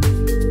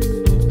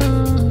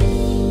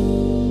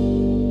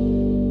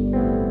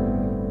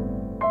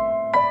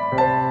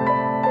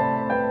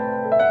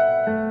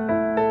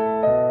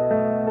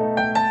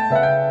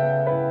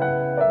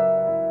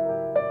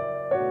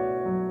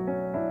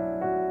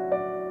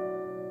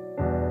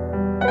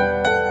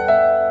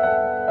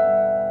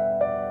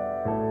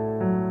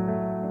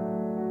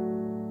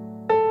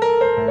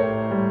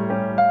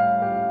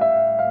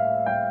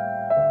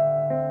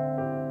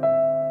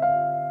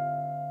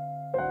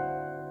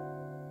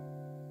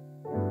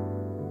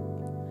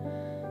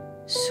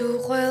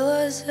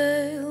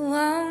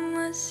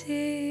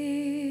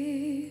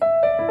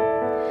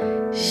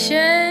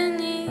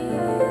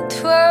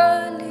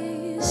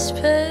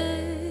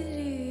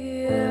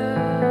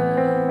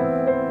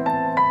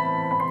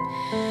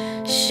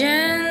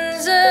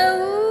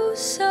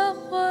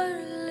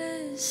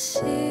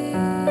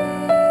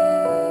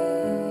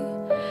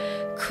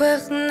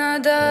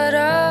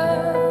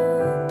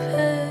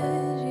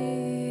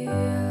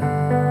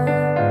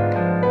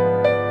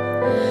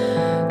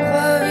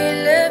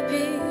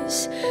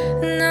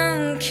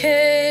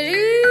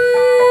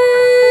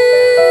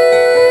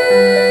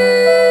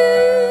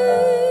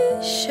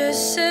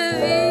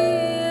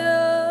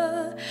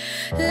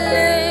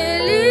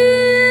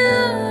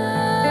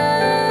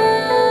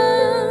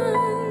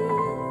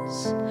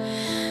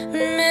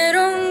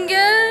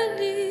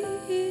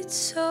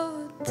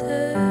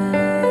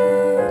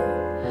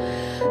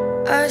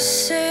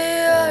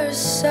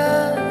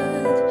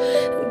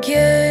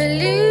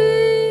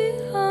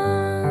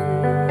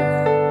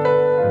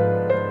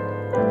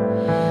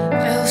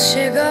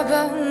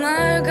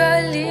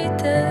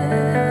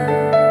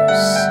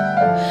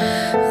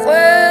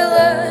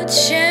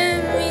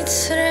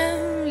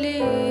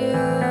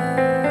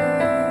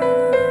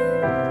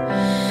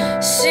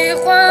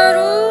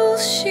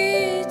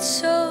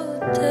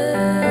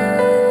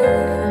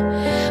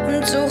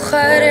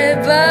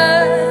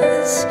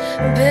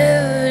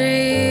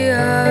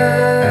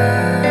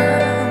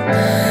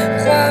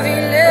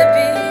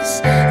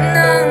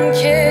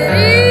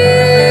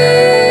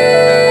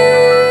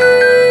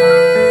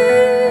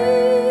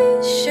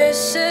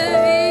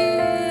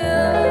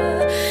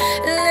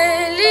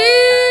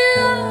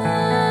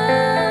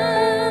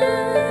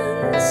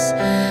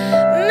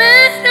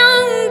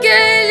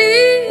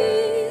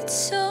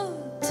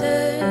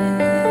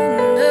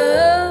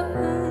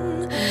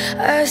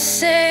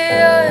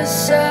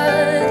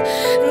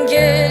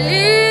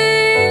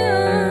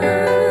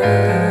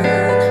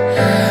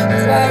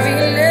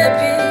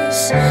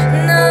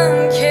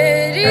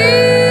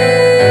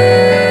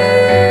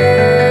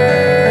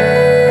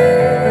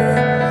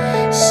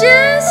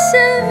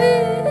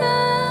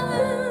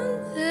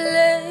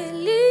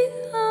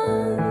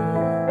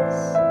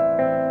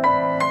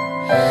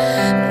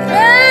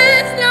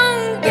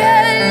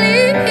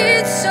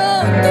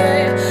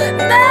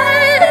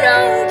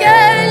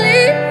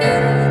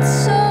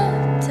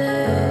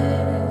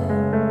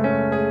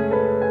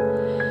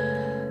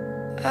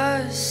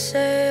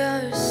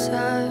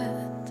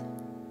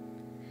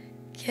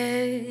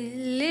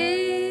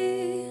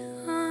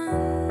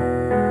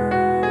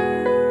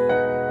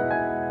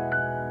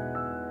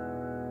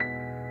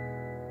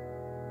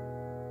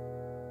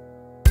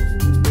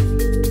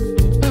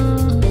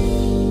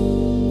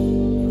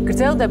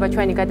 გრძელდება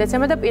ჩვენი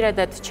გადაცემა და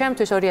პირადად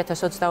ჩემთვის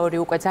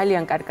 2022 უკვე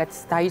ძალიან კარგად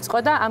დაიწყო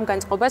და ამ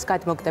განწყობას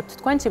გადმოგდებთ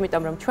თქვენც,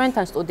 იმიტომ რომ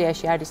ჩვენთან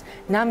სტუდიაში არის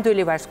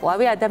ნამდვილი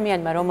ვარსკვლავი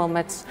ადამიანმა,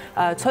 რომელმაც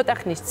ცოტა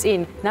ხნის წინ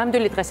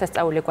ნამდვილი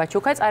დღესასწაული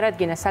გვაჩუქა,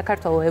 წარადგინა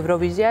საქართველოს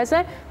ევროვიზიაზე,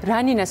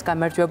 რანინას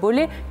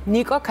გამარჯვებული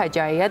ნიკო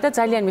ქაჯაია და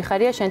ძალიან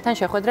მიხარია შენთან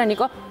შეხვედრა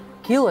ნიკო,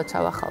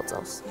 გილოცავ ახალ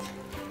წელს.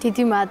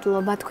 დიდი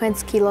მადლობა თქვენს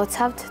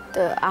გილოცავთ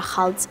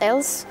ახალ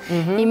წელს.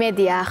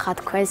 იმედია ახლა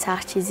თქვენ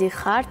სახჭიზი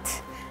ხართ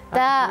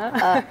და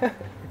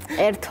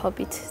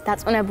ერთობით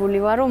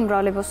დაწუნებული ვარ, რომ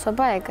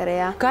უმრავლესობა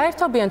ეგრეა.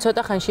 გაერთობიან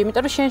ცოტა ხანში,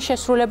 იმიტომ რომ შენ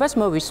შესრულებას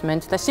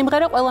მოვისმენთ და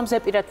სიმღერა ყველა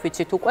მზეპირად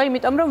ვიცით უკვე,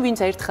 იმიტომ რომ ვინც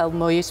ერთხელ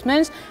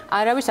მოისმენს,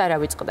 არავის არ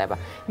ავიწყდება.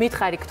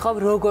 მითხარი გთხოვ,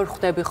 როგორ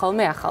ხვდები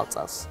ხოლმე ახალ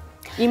წელს?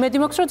 იმედი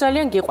მაქვს, რომ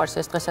ძალიან გიყვარს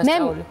ეს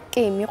დღესასწაული.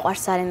 კი,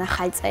 მიყვარს ძალიან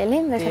ახალი წელი.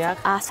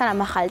 სანამ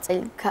ახალი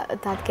წელი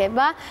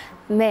დადგება,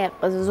 მე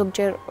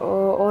ზოგჯერ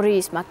ორი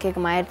ის მაქვს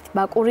გეგმა, ერთი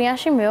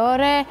ბაკურიანში,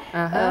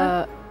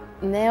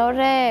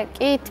 მეორე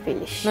კი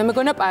თბილისში. მე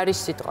მეგონა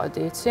პარიზში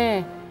ტყოდი,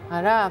 იცი?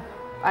 არა?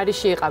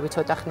 პარიზში იყავი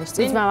ცოტა ხნის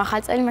წინ. ძმა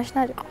ახალი წელი მაშინ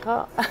არ იყო.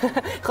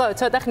 ხო,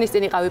 ცოტა ხნის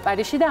წინ იყავი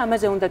პარიზში და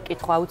ამაზე უნდა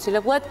გკითხო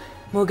აუცილებლად,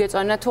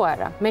 მოგეწონა თუ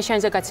არა. მე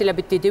შენზე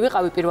გაცილებით დიდი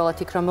ვიყავი პირველად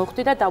იქ რომ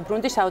მოვხდი და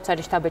დავბრუნდი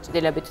საოცარი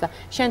შთაბეჭდილებით და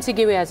შენც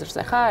იგივე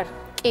აზრზე ხარ?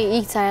 კი,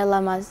 იქ ძალიან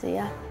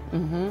ლამაზია.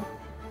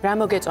 რა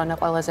მოგეწონა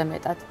ყველაზე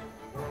მეტად?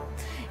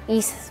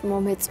 ის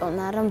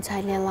მომეწონა, რომ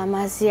ძალიან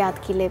ლამაზი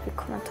ადგილები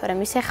ქონა, თორემ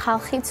ისე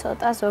ხალხი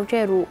ცოტა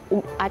ზოგჯერ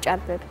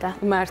აჭარბებდა.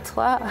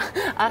 მართლა?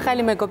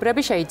 ახალი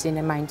მეგობრები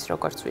შეიძინე მაინც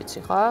როგორც ვიცი,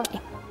 ხო? კი.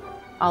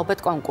 ალბათ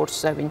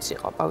კონკურსზე ვინც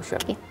იყო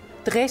ბავშვები. კი.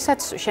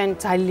 დღესაც შენ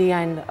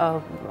ძალიან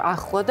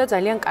ახლო და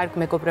ძალიან კარგ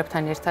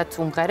მეგობრებთან ერთად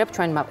უმღერებ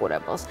ჩვენ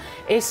მაყურებელს.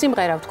 ეს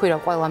სიმღერა ვთქვი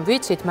რომ ყველამ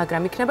ვიცით,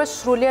 მაგრამ იქნება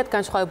სრულიად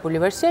განსხვავებული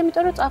ვერსია,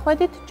 იმიტომ რომ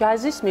წახვედით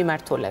ჯაზის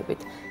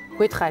მიმართულებით.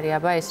 გითხარი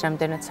აბა ეს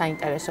რამდენად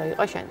საინტერესო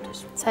იყო შენთვის?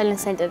 ძალიან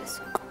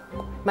საინტერესო.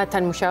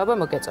 მათთან მუშაობა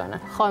მოგეწონა.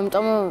 ხო,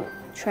 იმიტომ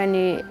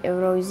ჩვენი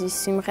ევროვიზიის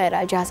სიმღერა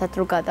ჯაზად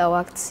რო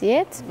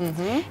გადავაქციეთ,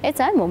 ეს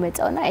ძალიან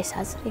მომეწონა ეს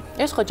აზრი.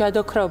 ეს ხო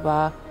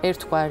ჯადოქრობაა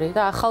ერთგვარი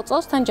და ახალ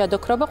წელს თან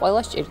ჯადოქრობა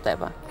ყველა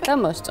სჭირდება და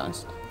მოსწონს.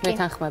 მე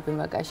თანხმები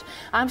მაგაში.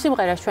 ამ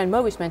სიმღერას ჩვენ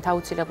მოვისმენთ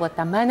აუცილებლად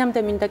და მანამდე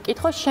მინდა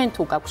გითხო, შენ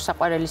თუ გაქვს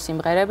საყვარელი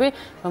სიმღერები,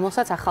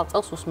 რომელსაც ახალ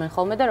წელს უსმენ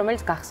ხოლმე და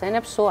რომელიც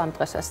გახსენებს სულ ამ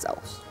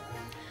დღესასწაულს?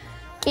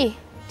 კი.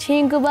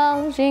 Jingle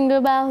bell,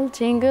 jingle bell,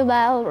 jingle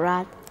bell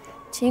rock.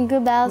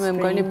 Jingle bells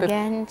ring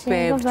again.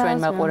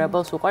 ჩვენ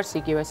მაყურებელს უყვარს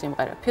იგივე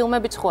სიმღერა.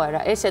 ფილმებიც ხო არა,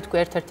 ესე თქვი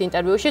ერთ-ერთ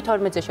ინტერვიუში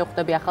 12-ზე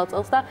შეხვდები ახალ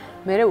წელს და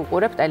მე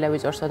უყურებ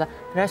ტელევიზორსა და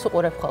რას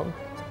უყურებ ხოლმე?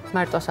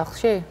 მარტო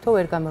სახლში? თუ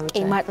ვერ გამოვიწერე?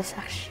 კი, მარტო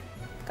სახლში.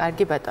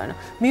 კარგი ბატონო.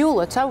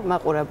 მიულოცავ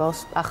მაყურებელს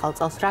ახალ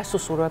წელს, რას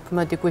უსურვებ?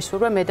 მოდი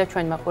გვისურვე მე და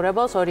ჩვენ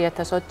მაყურებელს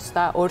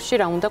 2022-ში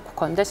რა უნდა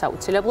გქონდეს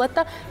აუცილებლად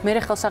და მე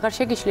ხელს აღარ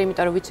შეგიშლი,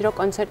 იმიტომ რომ ვიცი რომ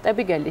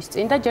კონცერტები გელის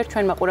წინ და ჯერ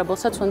ჩვენ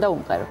მაყურებელსაც უნდა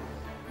უმღერო.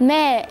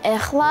 მე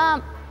ეხლა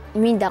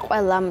მინდა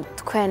ყველამ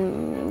თქვენ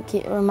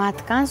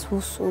მათგანს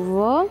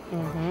უსურვო.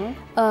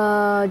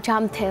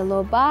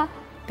 ჯანმრთელობა,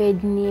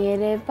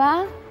 ბედნიერება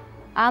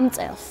ამ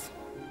წელს.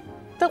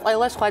 და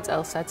ყველა სხვა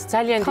წელსაც.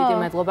 ძალიან დიდი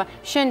მადლობა.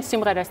 შენ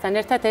სიმღერასთან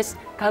ერთად ეს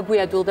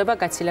გაგვიადვილდება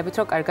გაცილებით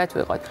რომ კარგად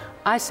ვიყოთ.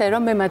 ასე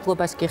რომ მე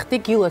მადლობას გიხდი,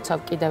 გილოცავ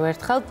კიდევ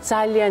ერთხელ,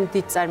 ძალიან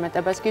დიდ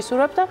წარმატებას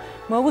გისურვებ და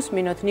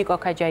მოვუსმინოთ ნიკო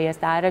ქაჯაიას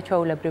და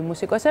არაჩვეულებრივ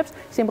მუსიკოსებს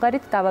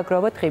სიმღერით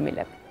დავაგროვოთ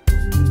ღიმილები.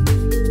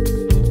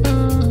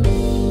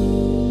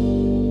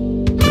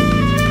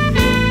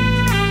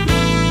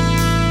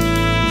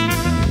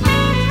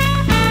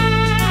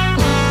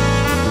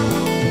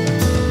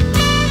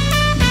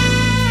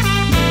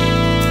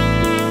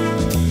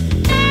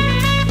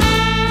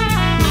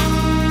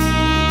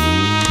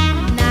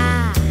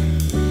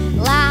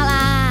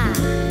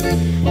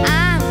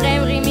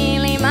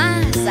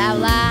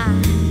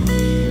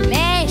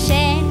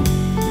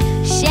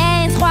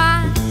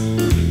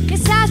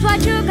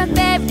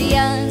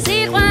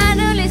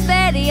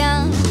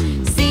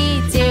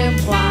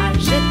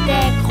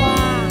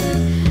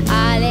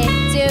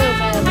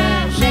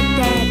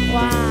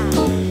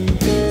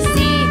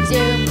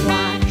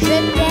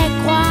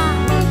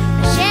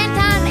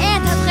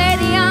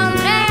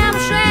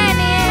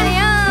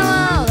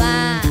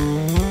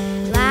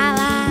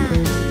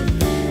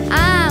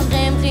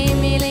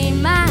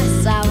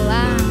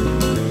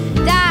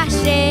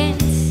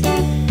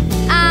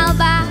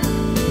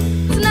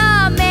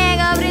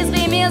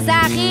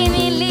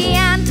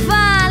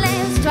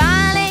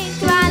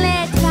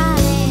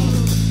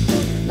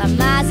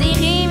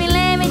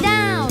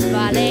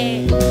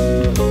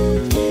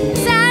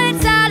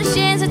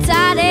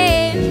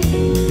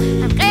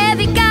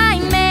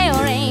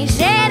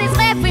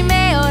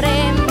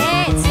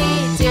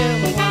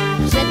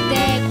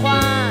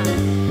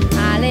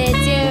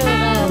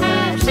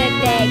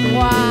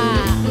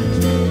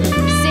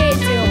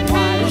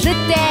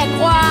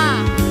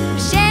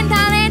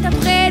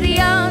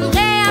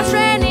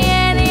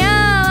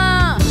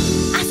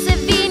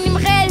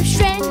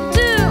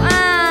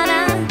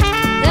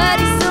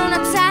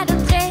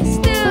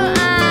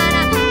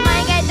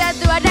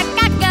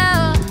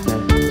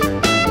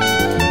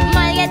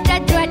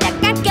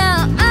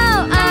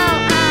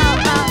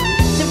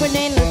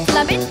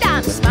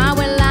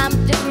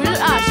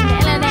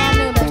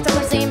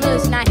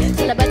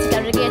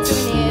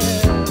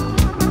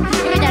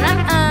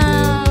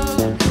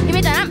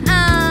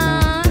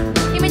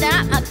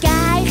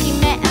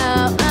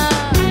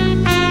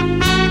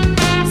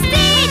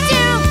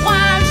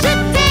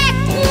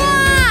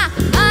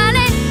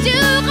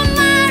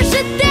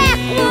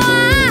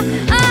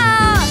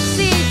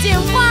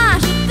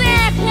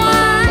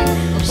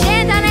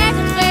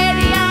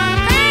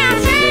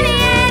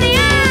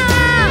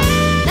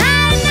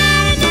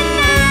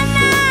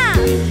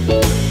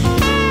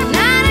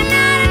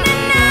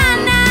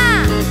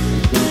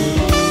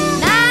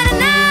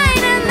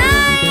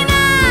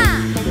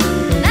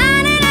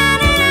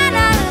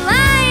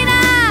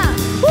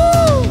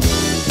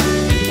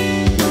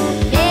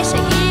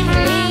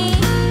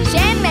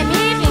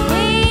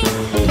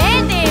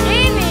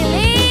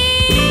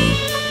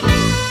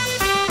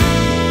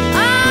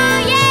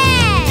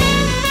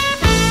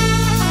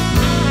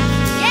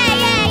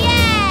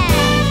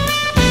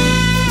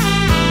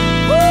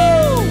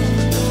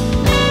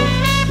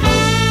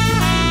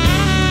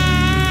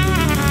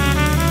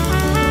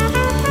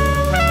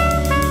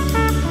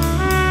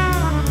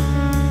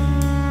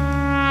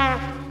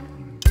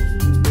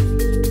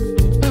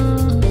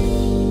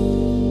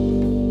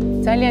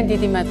 ძალიან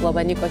დიდი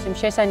მადლობა ნიკოს იმ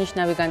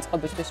შესანიშნავი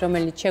განწყობისთვის,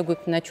 რომელიც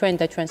შეგვიქმნა ჩვენ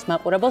და ჩვენს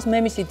მაყურებელს. მე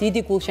მისი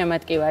დიდი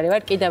გულშემატკივარი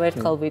ვარ, კიდევ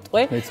ერთხელ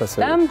ვიტყვი.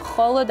 და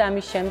მხოლოდ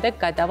ამის შემდეგ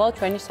გადავალ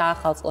ჩვენი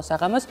საახალწლო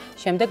საღამოს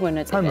შემდეგ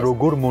მონაწილეს. თან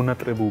როგორ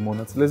მონატრებულ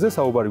მონაწილეზე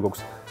საუბარი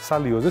გვაქვს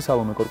სალიოზე,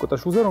 სალომე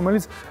კორკოტაშვილზე,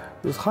 რომელიც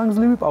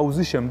ხანგრძლივი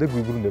პაუზის შემდეგ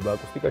ვიბრუნდება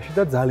აკუსტიკაში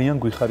და ძალიან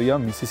გვიხარია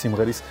მისი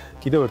სიმღერის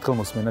კიდევ ერთხელ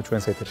მოსმენა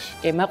ჩვენს ეთერში.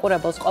 კი,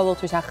 მაყურებელს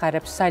ყოველთვის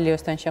ახარებს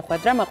სალიოსთან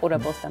შეხვედრა,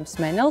 მაყურებელს და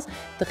მსმენელს.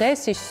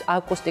 დღეს ის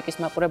აკუსტიკის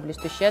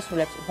მაყურებლისთვის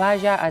შეასრულებს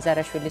ვაჟა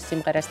აზარაშვილის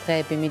სიმღერას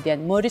დღეები მიდიან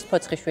მორის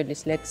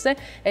ფოცხიშვილის ლექსზე.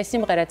 ეს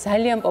სიმღერა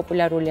ძალიან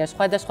პოპულარულია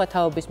სხვადასხვა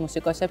თაობის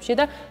მუსიკოსებში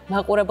და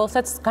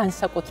მაყურებელსაც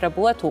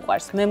განსაკუთრებულად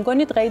უყვარს. მე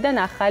მგონი დღეიდან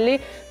ახალი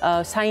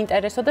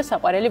საინტერესო და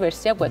საყვარელი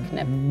ვერსია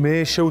გვექნება. მე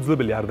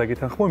შეუძლებელი არ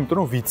დაგეთანხმო, იმიტომ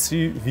რომ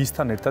ვიცი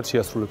ვისთან ერთად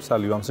შეასრულებს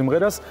სალიო ამ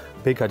სიმღერას,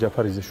 ბეკა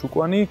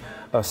ჯაფარიძე-შუკვანი,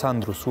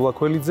 სანდრო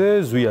სულაქველიძე,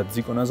 ზვიად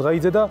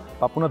ზიკონაზღაიძე და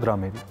პაპუნა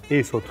დრამერი.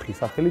 ეს 4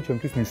 სახელი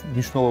ჩემთვის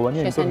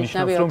მნიშვნელოვანია, იმიტომ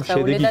ნიშნავს რომ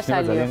შედეგი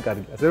იქნება ძალიან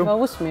კარგი. ასე რომ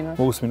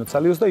მოვუსმინოთ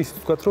სალიოს და ისიც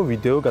ვთქვათ, რომ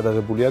ვიდეო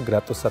გადაღებულია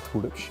გრატოს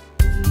სათბურებში.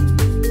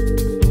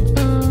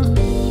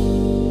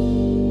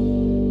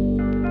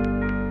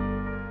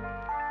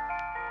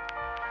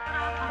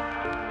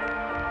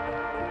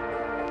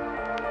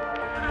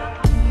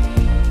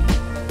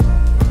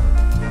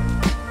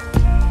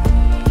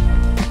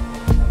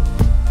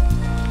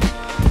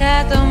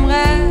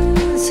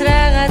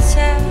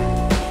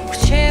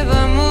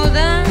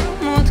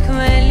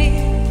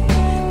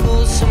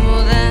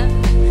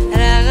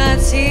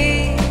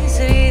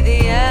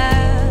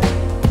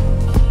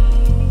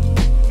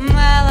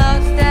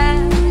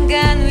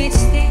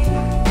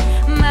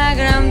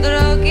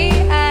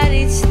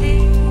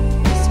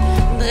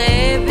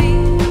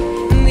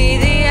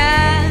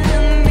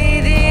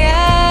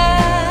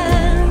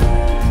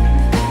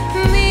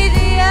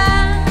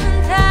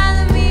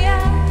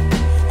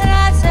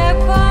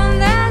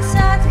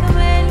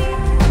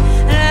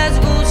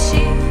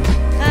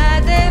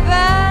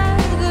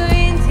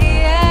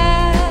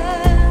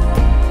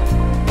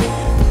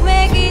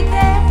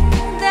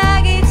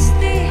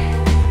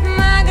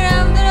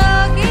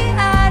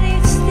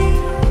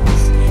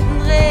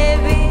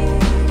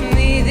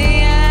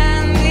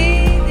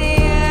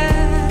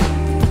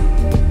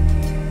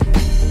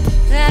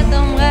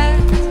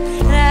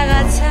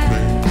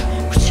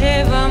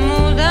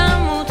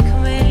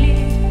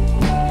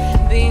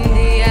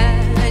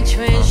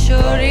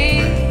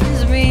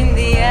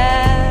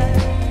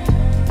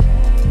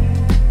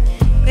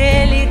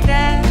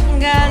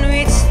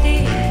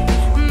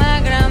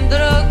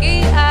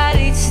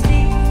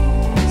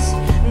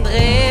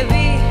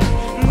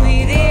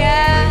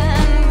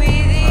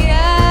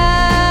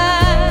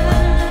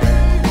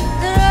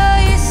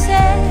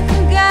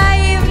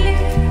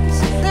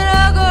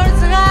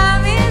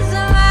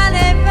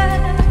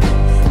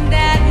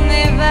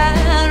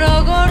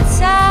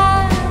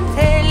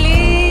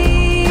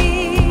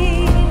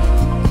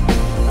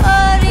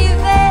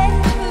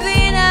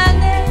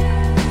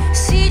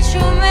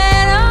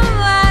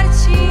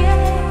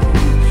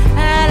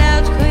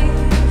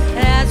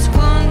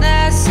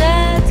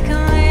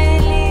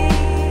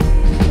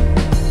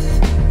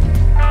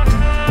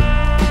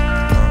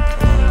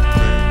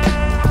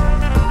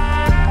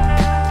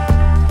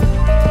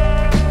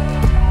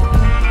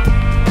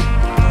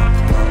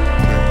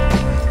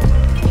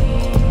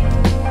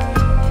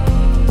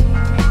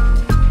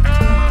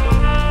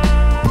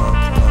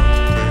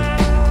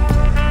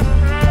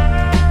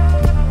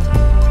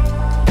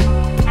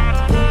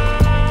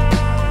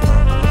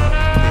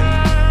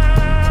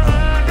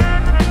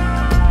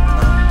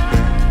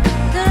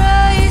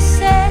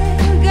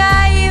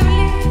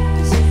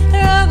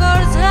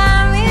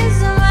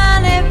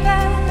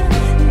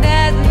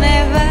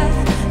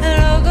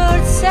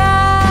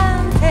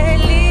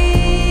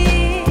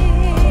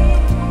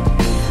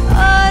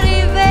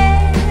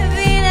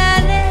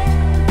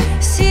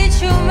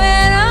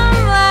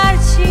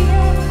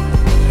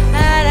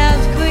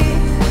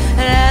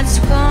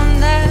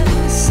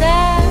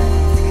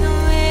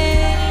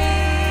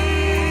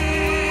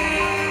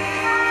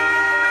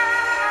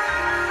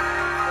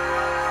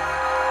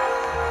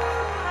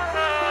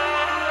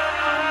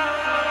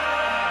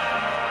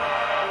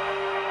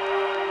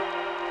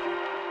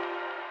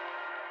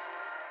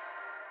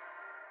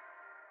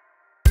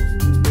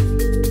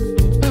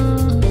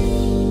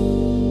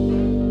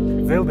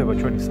 გრძელდება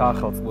ჩვენი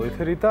საახალწლო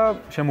ეთერი და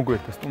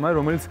შემოგვიერთდა სტუმარი,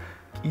 რომელიც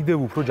კიდევ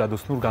უფრო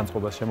ჯადოსნურ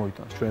განწყობას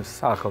შემოიტანს ჩვენს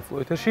საახალწლო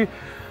ეთერში.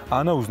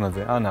 ანა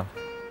უზნაძე, ანა,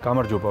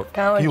 გამარჯობა.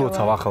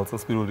 გილოცავ ახალ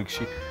წელს პირველ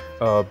რიგში.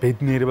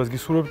 ბედნიერებას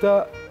გისურვებ და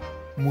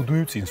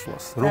მუდმივ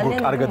წინსვლას. როგორ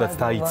კარგადაც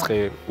დაიწყე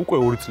უკვე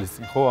 2 წლის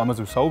წინ, ხო?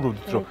 ამაზე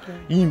ვსაუბრობდით, რომ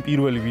იმ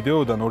პირველი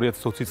ვიდეოდან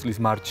 2020 წლის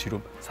მარტში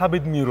რომ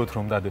საბედნიეროდ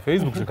რომ დადე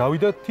Facebook-ზე,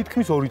 გავიდა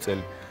თითქმის 2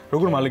 წელი.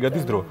 როგორ მალე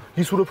გადის დრო?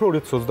 გისურვებ რომ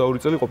 2022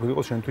 წელი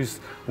ყოფილიყო შენთვის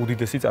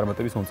უდიდესი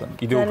წარმატების მომწამე.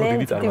 კიდევ უფრო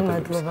დიდი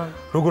წარმატებები.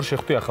 როგორ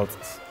შეხვდი ახალ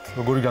წელს?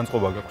 როგორი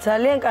განწყობა გაქვს?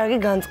 ძალიან კარგი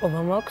განწყობა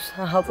მაქვს.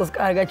 ახალ წელს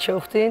კარგად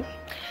შევხვდი.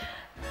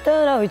 და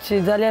რა ვიცი,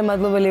 ძალიან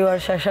მადლობელი ვარ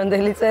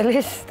შაშანდელი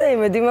წელის და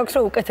იმედი მაქვს,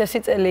 რომ უკეთესი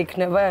წელი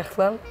იქნება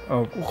ახლა.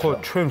 ხო,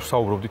 ჩვენ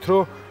ვსაუბრობდით,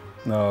 რომ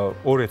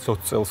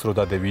 2020 წელს რო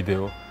დადე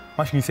ვიდეო,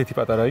 მაშინ ისეთი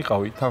პატარა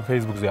იყავი, თან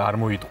Facebook-ზე არ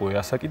მოიტყუე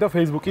ასაკი და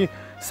Facebook-ი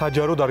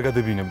საჯაროდ არ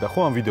გადებინებდა, ხო,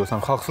 ამ ვიდეოს,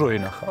 ამ ხალხს რო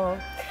ენახა.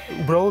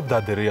 უბრალოდ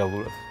დადე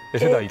რეალურად.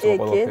 ესე დაიწყო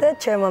ყველაფერი. კი, და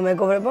ჩემმა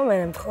მეგობრებმა მე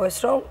მეთხოვეს,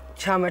 რომ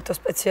ჩამერთო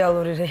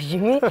სპეციალური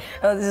რეჟიმი,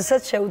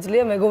 როდესაც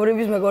შეუძლია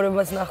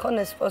მეგობრებმაც ნახონ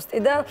ეს პოსტი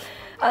და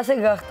ასე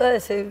გახდა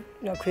ესე,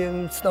 რა ქვია,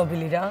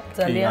 ცნობილი რა,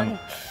 ძალიან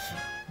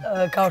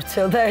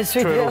გავრცელდა ეს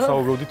ვიდეო. ჩვენ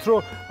ვსაუბრობდით,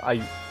 რომ აი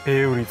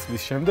ბევრი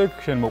წლის შემდეგ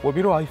შენ მოყვები,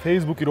 რომ აი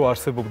Facebook-ი რო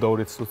არსებობდა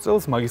 2020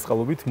 წელს, მაგის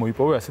წყალობით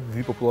მოიპოვე ასეთი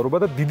დიდი პოპულარობა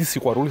და დიდი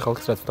სიყვარული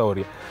ხალხის რაც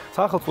თავარია.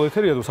 საახალწლო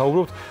ეთერია თუ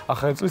საუბრობთ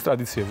ახალი წლის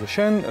ტრადიციებზე.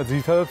 შენ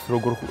ძირითადად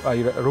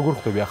როგორ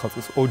ხვდები ახალ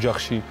წელს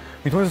ოჯახში?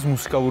 მithumetes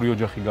მუსიკალური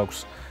ოჯახი გაქვს.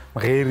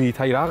 მღერით,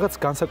 აი რაღაც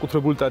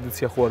განსაკუთრებული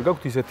ტრადიცია ხო არ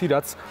გაქვთ ისეთი,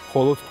 რაც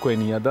მხოლოდ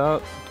თქვენია და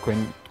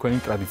თქვენი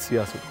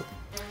ტრადიცია ასე ვთქვათ.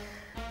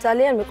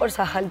 ძალიან მიყვარს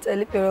ახალი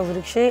წელი პირველ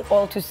რიგში,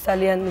 ყოველთვის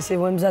ძალიან ისე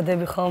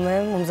მომზადები ხოლმე,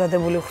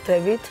 მომზადებული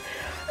ხვდებით.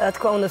 რა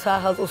თქმა უნდა,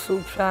 საახალწლოს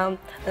უფრა,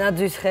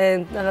 ნაძვის ხე,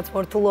 რაღაც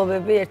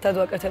მორთულობები ერთად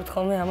ვაკეთებთ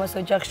ხოლმე ამას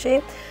ოჯახში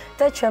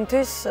და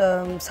ჩემთვის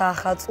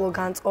საახალწლო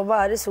განწყობა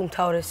არის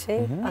უმთავრესი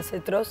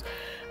ასეთ დროს.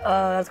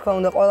 რა თქმა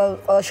უნდა, ყველა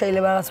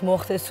შეიძლება რაღაც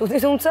მოხდეს ცუდი,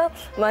 თუმცა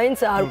მაინც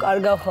არ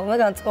ვკარგავ ხოლმე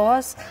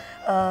განწყობას.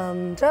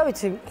 რა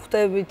ვიცი,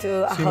 ხვდებით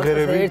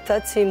ახალწელს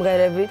ერთად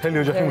სიმღერებით. მთელი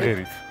ოჯახი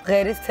მღერით.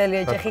 მღერით მთელი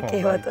ოჯახი კი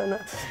ბატონო.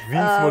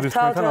 ვინც მოდის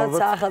თქვენთან ალბათ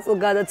საახალწლო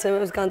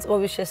გადაცემებს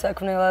განწყობის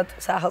შესაქმნელად,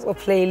 საახალწლო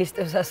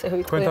პლეილისტებს ასე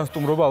ვიტყვი. თქვენთან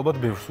სტუმრობა ალბათ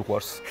ბევრს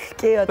უყვარს.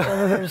 კი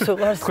ბატონო, ბევრს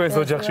უყვარს. თქვენს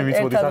ოჯახში ვინც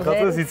მოდის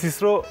ახალწელს, იცის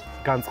რომ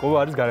განწყობა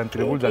არის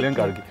გარანტირებული ძალიან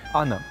კარგი.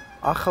 ანა,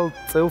 ახალ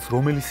წელს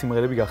რომელი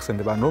სიმღერები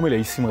გახსენდება? ან რომელია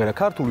ის სიმღერა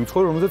ქართული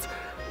უცხოური, რომელზეც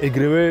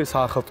ეგრევე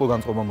საახალწლო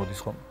განწყობა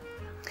მოდის ხოლმე?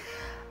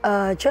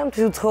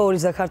 ჩემთვის უცხოური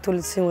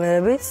საქართველოს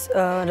სიმღერების,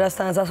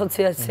 რასთანაც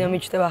ასოციაცია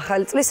მიჩნდება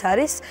ახალი წლის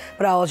არის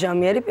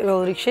მრავალჟამიერი პირველ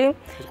რიგში.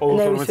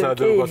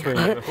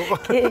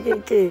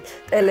 კი,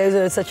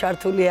 ტელევიზორზე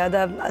ჩართულია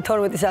და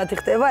 12 საათი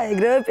ხდება,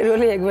 ეგრევე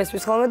პირველი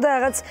ეგმესმის ხოლმე და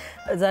რაღაც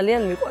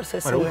ძალიან მიყვარს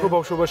ეს სიმღერა. უფრო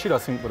ბავშვობაში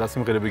რა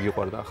სიმღერები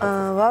გიყვარდა ახლა?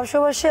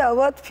 ბავშვობაში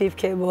ალბათ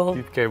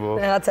ფიფკებო.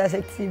 რაღაც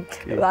ასეთი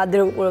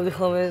ადრე უყურებდი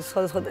ხოლმე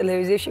სხვადასხვა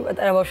ტელევიზიაში,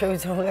 პატარა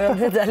ბავშვებიც რომ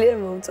მღეროდნენ ძალიან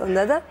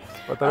მომწონდა და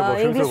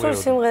ინგლისურ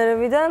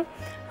სიმღერებიდან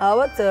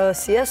ალბათ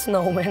სია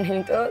სნოუმენი,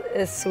 იმიტომ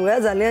ეს სიმღერა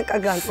ძალიან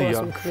კარგ განწყობას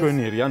მქონს.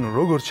 შვენიერი, ანუ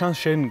როგორც ჩანს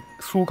შენ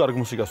სულ კარგ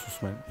მუსიკას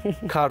უსმენ.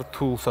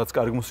 ქართულსაც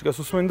კარგ მუსიკას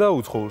უსმენ და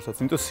უცხოურსაც,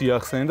 იმიტომ სია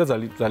ახსენე და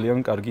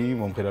ძალიან კარგი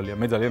მომღერალია.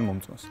 მე ძალიან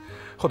მომწონს.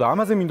 ხო და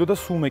ამაზე მინდოდა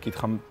სულ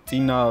მეკითხა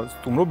წინა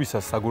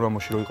სტუმრობისას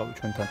საგურამოში რო იყავი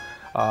ჩვენთან.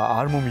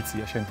 არ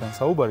მომიწია შენთან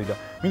საუბარი და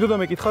მინდოდა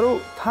მეკითხა რომ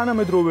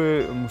თანამედროვე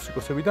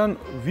მუსიკოსებიდან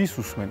ვის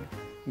უსმენ?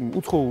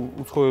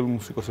 უცხოელ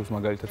მუსიკოსებს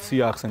მაგალითად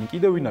სია ახსენი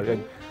კიდევ ვინ არის? აი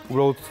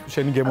უბრალოდ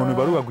შენი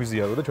გემონება რო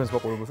გაგვიზიარო და ჩვენს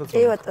მაყურებელსაც.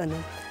 კი ბატონო.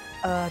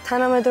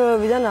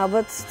 თანამედროვეებიდან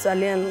ალბათ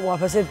ძალიან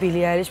უაფასე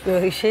ბილი არის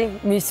პირველში,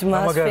 მის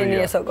მას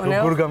ფენია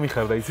სოკონეო. როგორ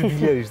გამიხარდა იცი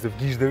ბილი არისზე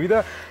გიждები და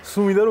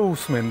სულ მინდა რომ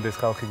უსმენდეს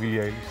ხალხი ბილი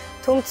არის.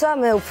 თუმცა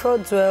მე უფრო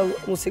ძველ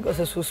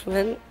მუსიკოსებს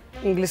უსმენ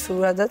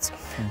ინგლისურადაც.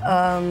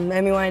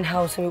 ემი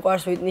ვაინჰაუსი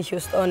მიყვარს, ვიტნი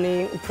ჰიუსტონი,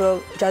 უფრო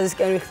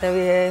ჯაზისკენ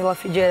ვიხდები ელა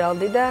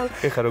ფიჯერალდი და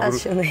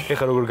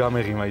ეხლა როგორ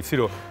გამეღიმა იცი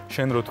რომ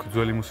შენ რო თქვი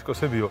ძველი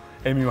მუსიკოსებიო,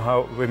 ემი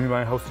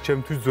ვაინჰაუსი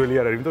ჩემთვის ძველი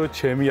არ არის, იმიტომ რომ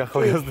ჩემი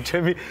ახალგაზრდა,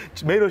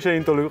 მე რო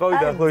შეინტოლი ვიყავი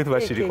და ახლობით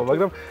ბაშირი ხო,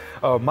 მაგრამ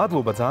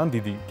მადლობა ძალიან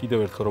დიდი კიდევ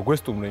ერთხელ რომ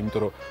გვესტუმრე,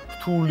 იმიტომ რომ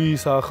რთული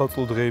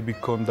საახალწლო დღეები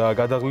გქონდა,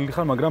 გადაღლილი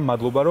ხარ, მაგრამ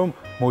მადლობა რომ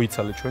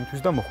მოიცალე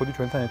ჩვენთვის და მოხვედი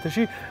ჩვენთან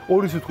ეთერში.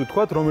 ორი სიტყვით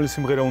თქვათ, რომელი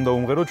სიმღერა უნდა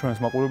უმღერო ჩვენს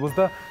მაყურებელს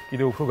და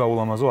კიდევ უფრო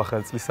გაულამაზო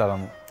ახალი წლის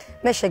სალამო.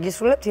 მე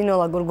შეგისრულებთ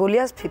ინოლა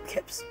გურგულიას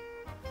ფიფკებს.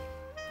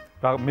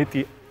 რა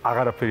მეტი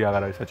აღარაფერი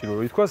აღარ არის საჭირო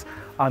რომ ითქვას.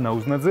 ანა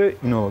უზნაძე,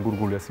 ინოლა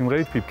გურგულიას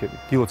სიმღერით ფიფკები.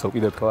 გილოცავ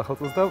კიდევ ერთხელ ახალ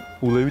წელს და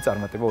ულევი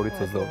წარმატება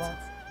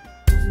 2022.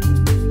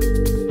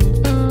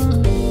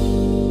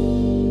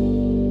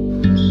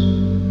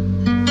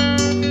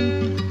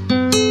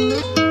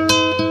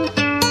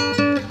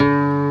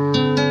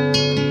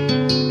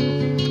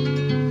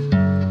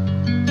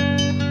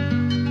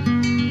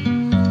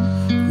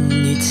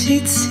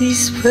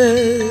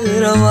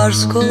 Isfera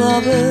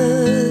varskolave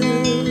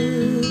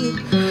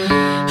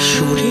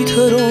Shurit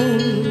rom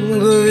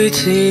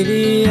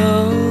gvitilia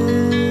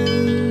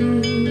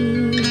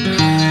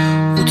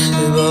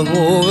Utseba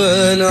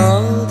movena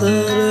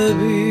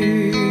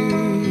darebi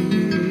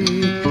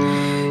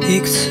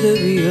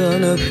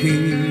Iktseviana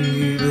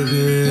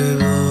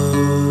pibgeva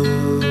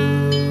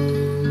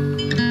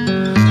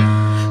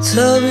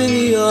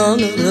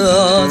Tabiyan da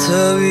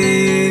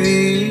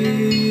tabiyan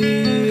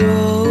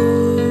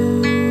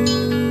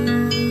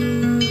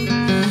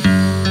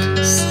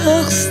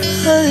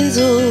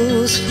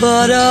Saxtaydos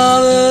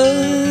paraven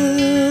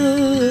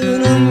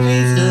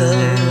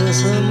Vidas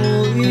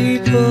amoy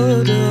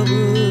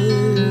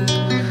paraven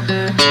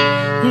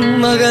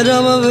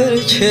Magarama ver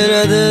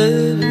chera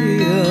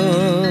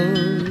debiyan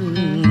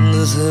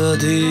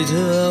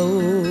Zadida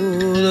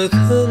ula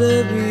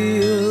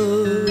kalabiyan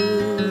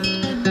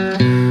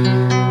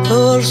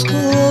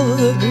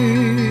Arsklavi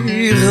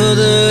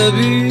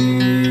khadabiyan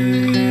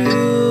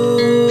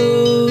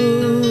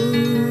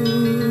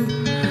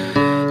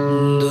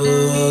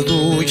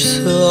Daduch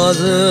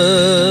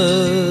sazes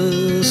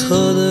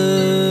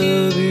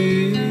khadabiyan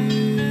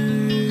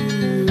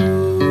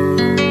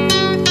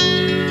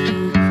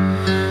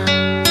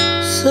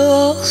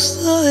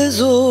Saxta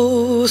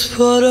ezos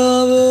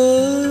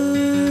paraven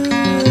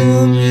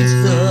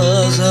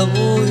Mitzaz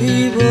amoy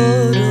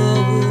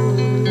paraven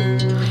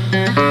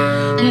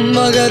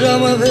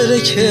Magaram ver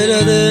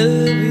kerade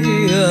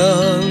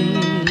biyan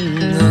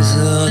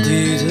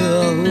Nazadi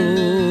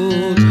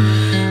davud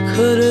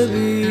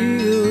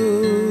karabiyan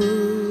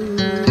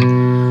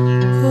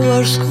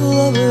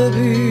Varskula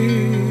bi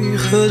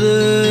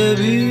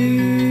khadabiyan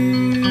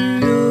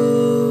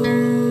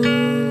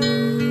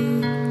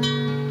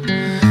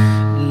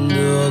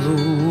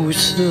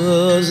Daluch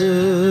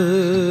sazes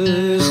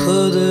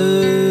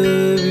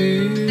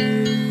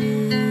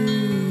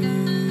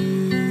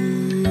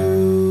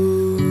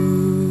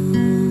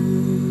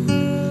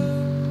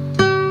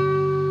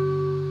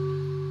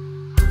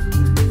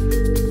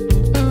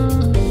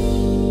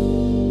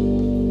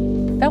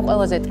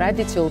ყველაზე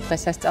ტრადიციულ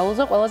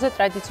დღესასწაულზე, ყველაზე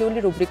ტრადიციული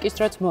რუბრიკის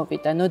დროც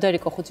მოვიდა.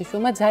 ნოდარიკო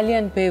ხუციშვილმა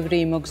ძალიან ბევრი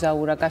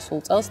იმოგზაურა გასულ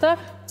წელს და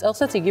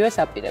წელსაც იგივე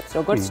საპირებს,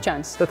 როგორც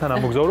ჩანს. და თან ამ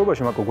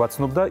მოგზაურობაში მაკო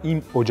გვაცნობდა იმ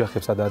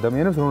ოჯახებსა და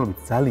ადამიანებს, რომლებიც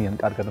ძალიან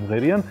კარგად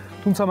მღერიან,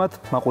 თუმცა მათ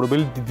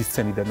მაყურებელი დიდი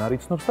სცენიდან არ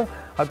იცნობს და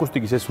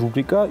აკუსტიკის ეს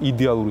რუბრიკა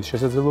იდეალური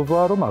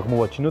შესაძლებლობაა, რომ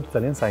აღმოვაჩინოთ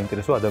ძალიან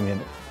საინტერესო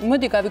ადამიანები.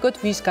 მოდი გავიგოთ,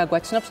 ვის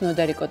გაგვაცნობს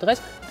ნოდარიკო დღეს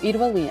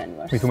 1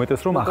 იანვარს. მით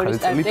უმეტეს, რომ ახალი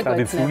წელი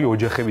ტრადიციული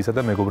ოჯახებისა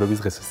და მეგობრების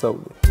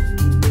დღესასწაულია.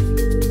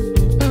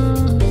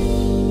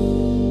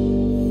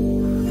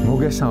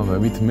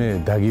 მოგესალმებით, მე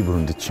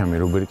დაგიბრუნდით ჩემი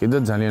რუბრიკი და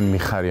ძალიან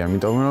მიხარია,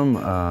 იმიტომ რომ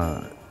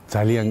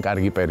ძალიან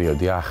კარგი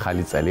პერიოდია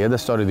ახალი წელია და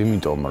სწორედ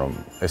იმიტომ რომ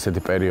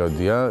ესეთი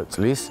პერიოდია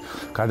წლის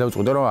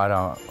გადავწყვიტე რომ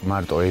არა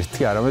მარტო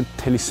ერთი, არამედ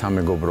მთელი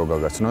სამეგობრო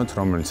გაგაცნოთ,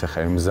 რომელიც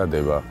ახლა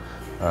ემზადება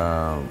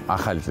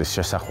ახალი წლის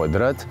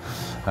შესახვედრად.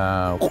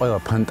 ყველა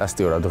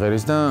ფანტასტიკურად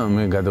ღერის და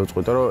მე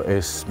გადავწყვიტე რომ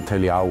ეს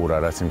მთელი აურა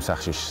რაც იმ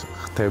სახში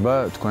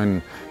ხდება, თქვენ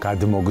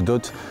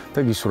გადმოგდოთ და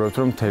გისურვებთ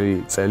რომ მთელი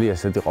წელი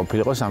ესეთი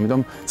ყოფილიყოს,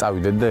 ამიტომ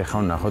წავიდეთ და ეხლა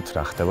ვნახოთ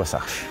რა ხდება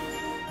სახში.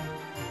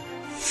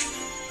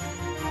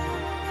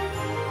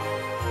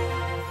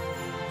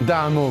 და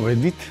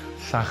ამოვედით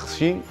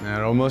სახლში,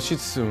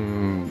 რომელშიც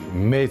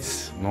მეც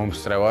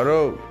მომსწრევა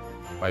რომ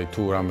აი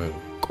თუ რამე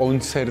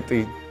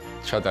კონცერტი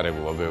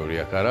ჩატარებულა ბევრი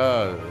აქ არა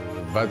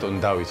ბატონ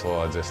დავით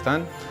ლოაძესთან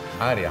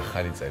არის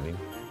ახალი წელი.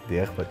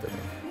 დიახ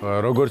ბატონო.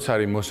 როგორც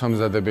არის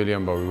მოსამზადებელი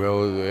ამბავი,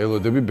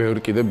 ველოდები ბევრ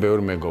კიდე ბევრ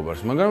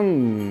მეგობარს, მაგრამ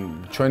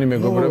ჩვენი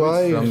მეგობრებიც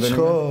რამდენი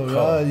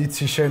რა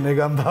იცი შენე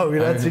გამბავი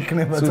რაც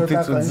იქნება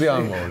ცოტა წუთი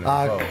ამოვლე.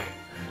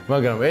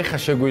 მაგრამ ეხა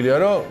შეგვიძლია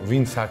რომ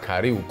ვინც აქ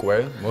არის უკვე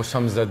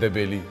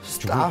მოსამზადებელი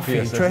ჯგუფი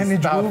ასე ჩვენი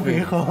ჯგუფი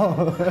ხო?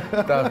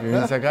 სტაფი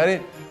ვინც აქ არის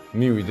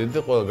მივიდეთ და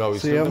ყველა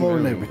გავიცნობთ.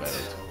 სიამოვნებით.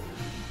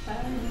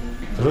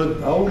 რო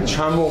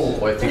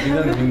ჩამოვუყვეთ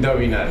იქიდან მინდა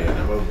ვინ არიან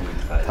აბა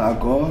გითხარი.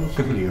 თაკო,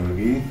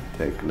 გიორგი,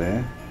 თეკლე,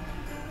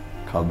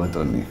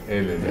 ქალბატონი,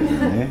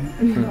 ელენე,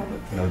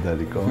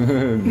 ნოდარიკო.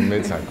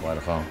 მეც აქ ვარ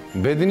ხო?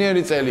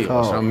 ბედნიერი წელი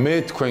იყოს რა მე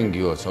თქვენ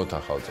გილოცავთ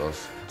ახალ წელს.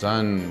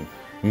 ძალიან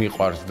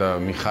მიყვარს და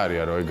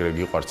მიხარია რომ ეგრე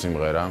გიყვართ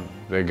სიმღერა,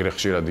 ეგრე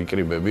ხშირად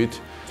იკრიბებით.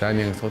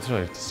 ძალიან გთხოვთ რომ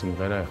ერთი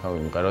სიმღერა ახლა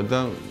ვიმყაროთ და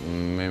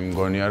მე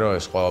მგონია რომ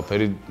ეს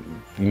ყველაფერი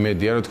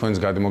იმედია რომ თქვენს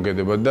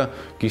გადმოგედებათ და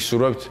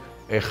გისურვებთ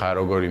ეხა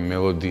როგორი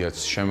მელოდიაც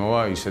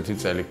შემოვა, ისეთი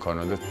წელი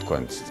გქონოდეთ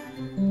თქვენც.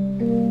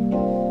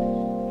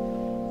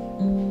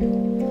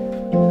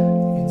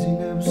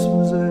 იცინებს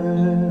მზე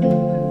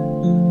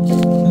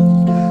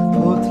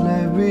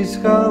ფოთლების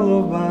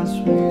ხალობას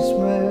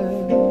ვისმე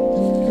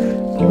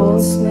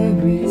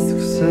ოცნებით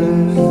ხსე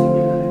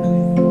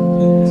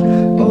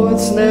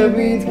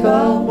ოცნებით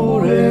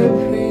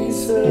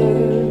გაყურებისე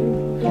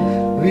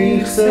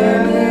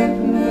ვიხსენებ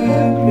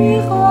მე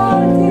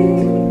მიყვარდი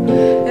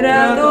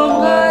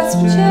რატომღაც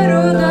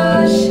მჩეროდა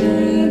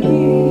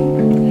შენი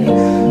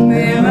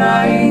მე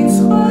მაინც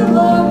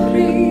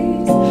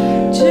ყველაფრის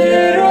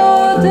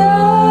ჯეროდა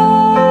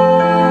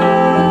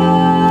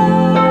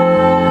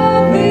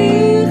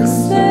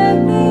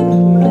ვიხსენებ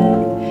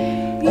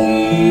მე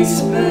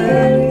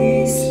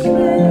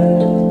ისმენ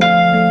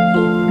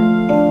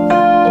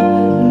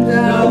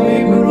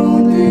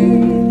დავიბრუნდი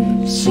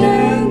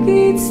შენ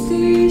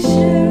გიცდი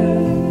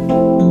შენ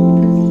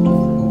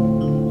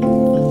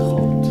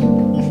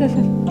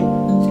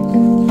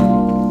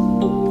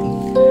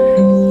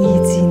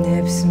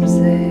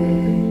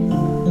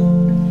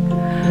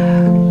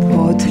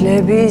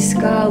ოცნების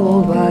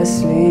გალობას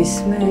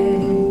ვისმე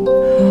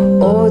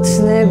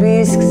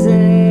ოცნების გზე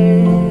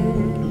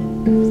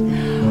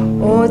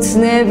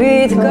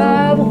ოცნებით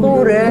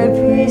გავყურებ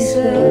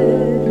ისე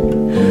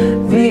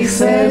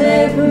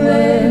ვიხსენებ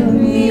მე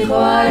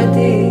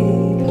მიყვარდი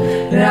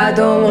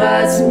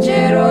რადომღაც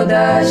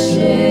მჯეროდა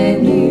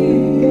შენი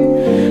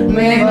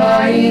მე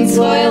მაინც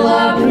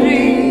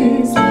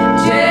ყველაფრის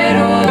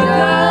ჯეროდა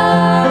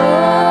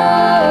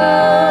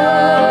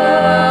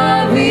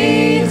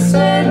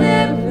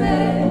ვიხსენებ მე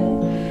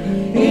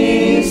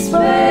ის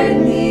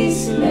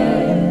ფერნის მე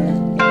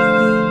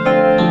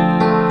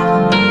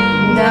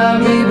და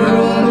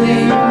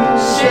მიბრუნდი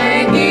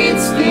შენ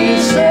გიცდი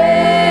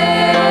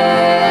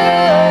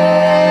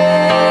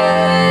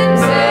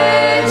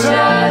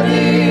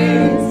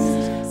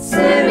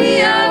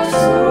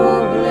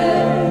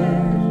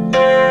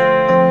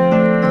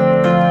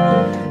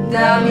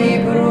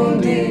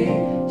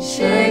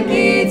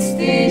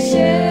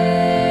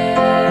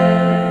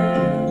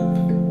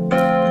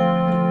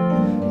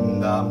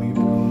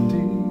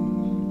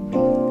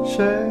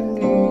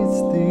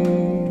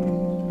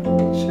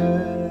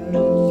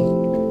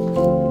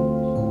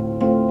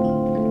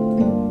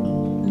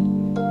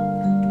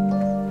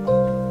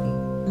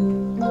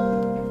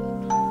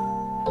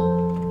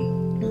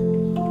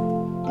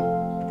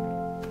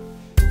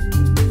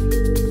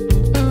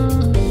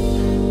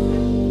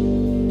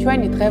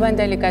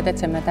დღევანდელი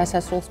გადაცემა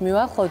დასასრულს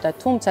მივახლოვდა,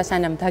 თუმცა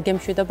სანამ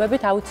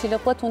დაგემშვიდობებით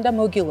აუცილებლად უნდა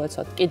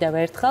მოგილოცოთ კიდევ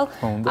ერთხელ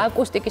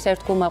აკუსტიკის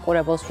ერთგულ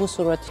მაყურებელს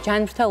ვუსურვოთ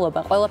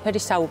ჯანმრთელობა,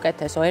 ყველაფერი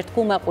საუკეთესო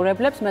ერთგულ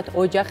მაყურებლებს, მათ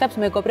ოჯახებს,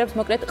 მეგობრებს,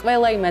 მოკლედ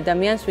ყველა იმ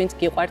ადამიანს, ვინც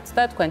გიყვართ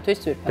და თქვენთვის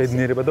ძვირფასია.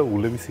 ბედნიერება და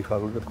ულების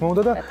სიხარული, რა თქმა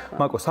უნდა და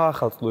მაკო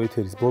საახალწლო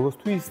ეთერის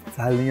ბოლოსთვის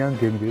ძალიან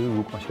გემრიელი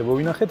უკმა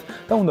შევინახეთ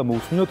და უნდა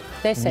მოусმინოთ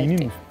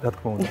ნინი, რა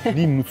თქმა უნდა,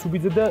 ნინი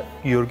ნუცუბიძე და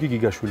გიორგი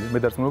გიგაშვილი. მე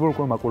დარწმუნებული ვარ,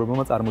 რომ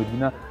მაყურებელმა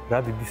წარმოიდგინა რა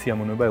დიდი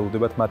სიამოვნება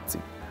ელოდებათ მათ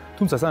წინ.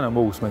 თუმცა სანამ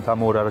მოусმენთ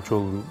ამ ორ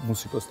არაჩვეულებრივ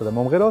მუსიკოსს და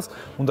მომღერალს,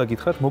 უნდა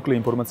გითხრათ მოკლე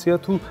ინფორმაცია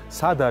თუ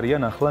სად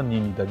არიან ახლა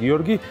ნინი და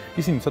გიორგი.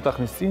 ისინი ცოტა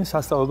ხნის წინ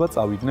სასწავლებლად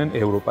წავიდნენ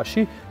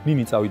ევროპაში.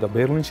 ნინი წავიდა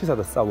ბერლინში,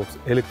 სადაც სწავლობს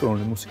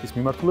ელექტრონული მუსიკის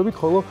მიმართულებით,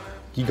 ხოლო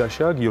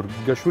გიორგი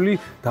გიგაშვილი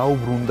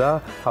დაუბრუნდა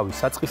თავის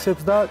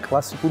საწყისებს და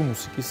კლასიკური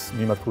მუსიკის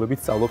მიმართულებით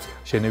სწავლობს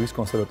ჟენევის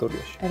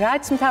კონსერვატორიაში.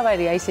 რაც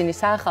მთავარია, ისინი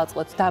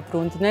საახალწლოდ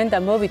დაბრუნდნენ და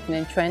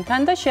მოვიდნენ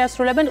ჩვენთან და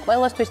შეასრულებენ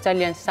ყველასთვის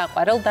ძალიან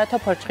საყვარელ დათო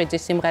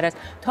ფორჩხიძის სიმღერას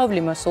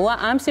თოვლი მოსულა.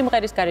 ამ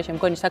სიმღერის გარეშე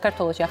მგონი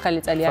საქართველოში ახალი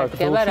წელი არ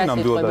დგება, რა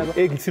სიტყვებია.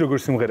 ეგ იცი როგორ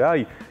სიმღერა?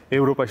 აი,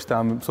 ევროპაში და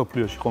ამ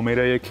სოფლიოში ხომ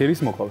ეროიანი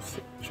მოყავს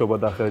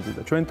შობა-ახალ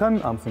და ჩვენთან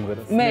ამ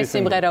სიმღერას. მე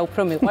სიმღერა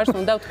უფრო მიყვარს,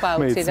 უნდა ვთქვა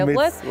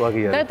აუცილებლად.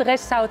 და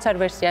დღეს საოცარ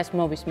ვერსიას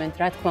მოვისმენთ,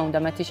 რა თქმა უნდა,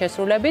 მათი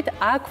შესრულებით.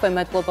 აქვე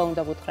მადლობა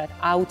უნდა ვუთხრათ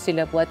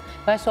აუცილებლად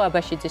ბასო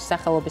აბაშიძის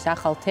სახელობის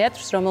ახალ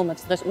თეატრს, რომელმაც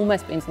დღეს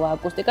უმასპინძლა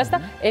აკუსტიკას და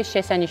ეს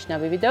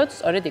შესანიშნავი ვიდეოც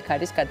სწორედ იქ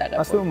არის გადაღებული.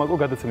 ასევე მაკო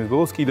გადაცემის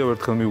ბოლოს კიდევ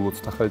ერთხელ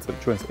მივულოცოთ ახალი წელი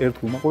ჩვენს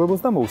ერთგულ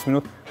მაყურებელს და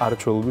მოусმინოთ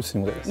არაჩვეულებრივ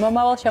სიმღერას.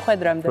 მომავალ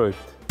შეხვედრამდე.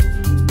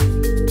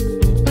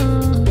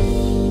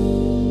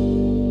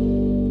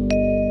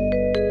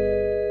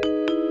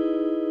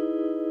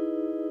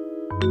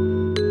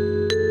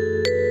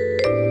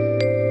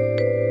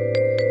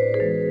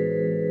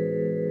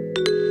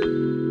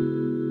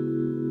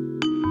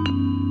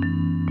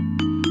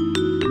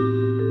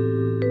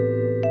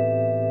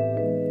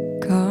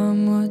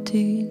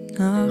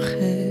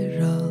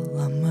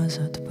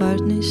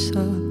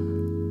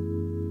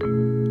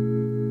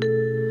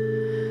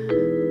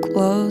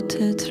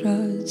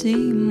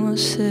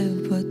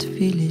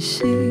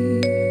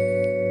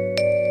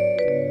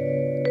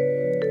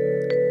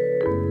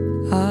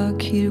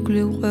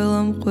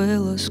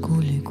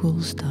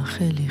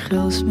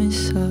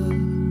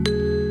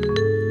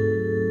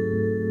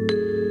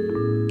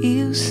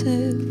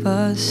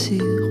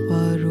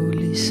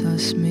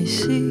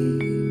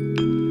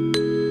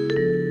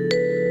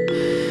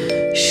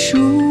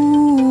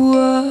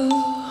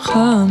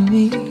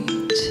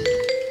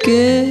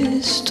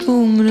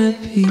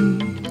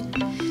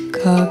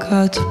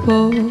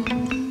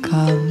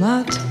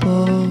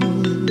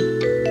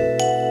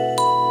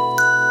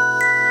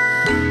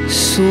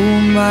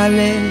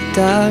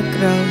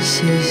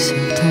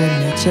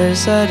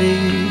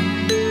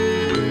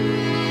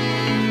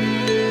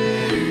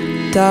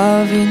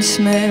 დავით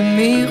მე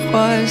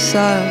მიყვარს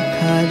აქ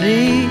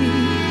არის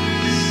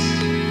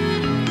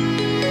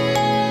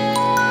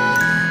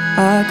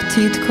აქ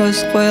თითქოს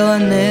ყველა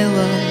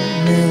ნელა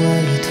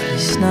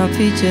ითვლის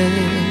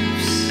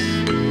ნაფიჯებს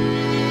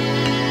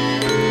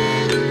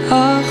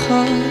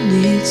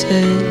ახალი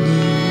წელი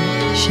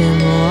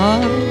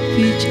შემოაბიჯებს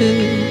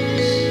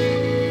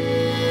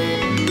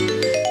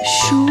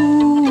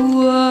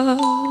შუა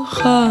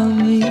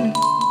ხამით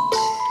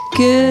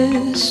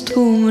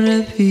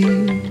გესტუმრები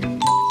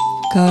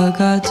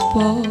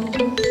გაგათბო,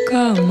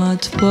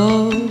 გამათბო,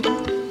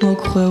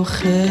 მოგხვევ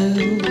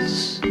ხელს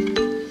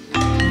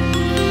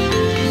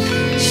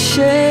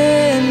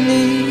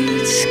შენი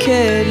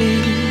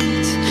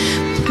ცქერით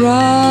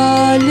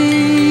ბრალი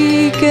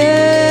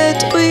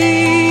გეტყვი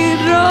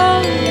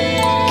რომ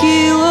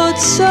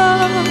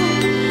გილოცავ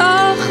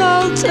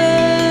ახალ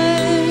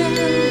წელს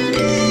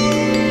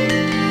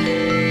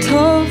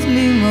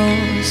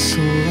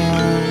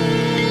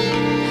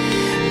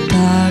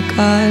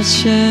არ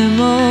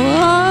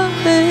შემოაღებს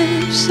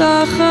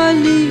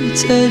ახალი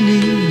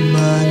წელი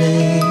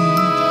მალე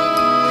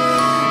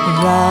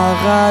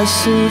რაღაც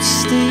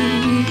უცდი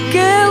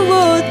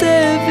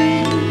გელოდები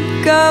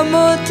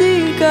გამოდი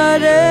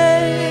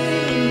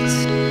გარეთ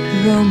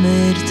რომ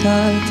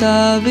ერთად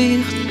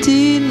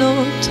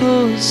ავიხდინოთ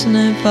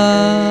ოცნება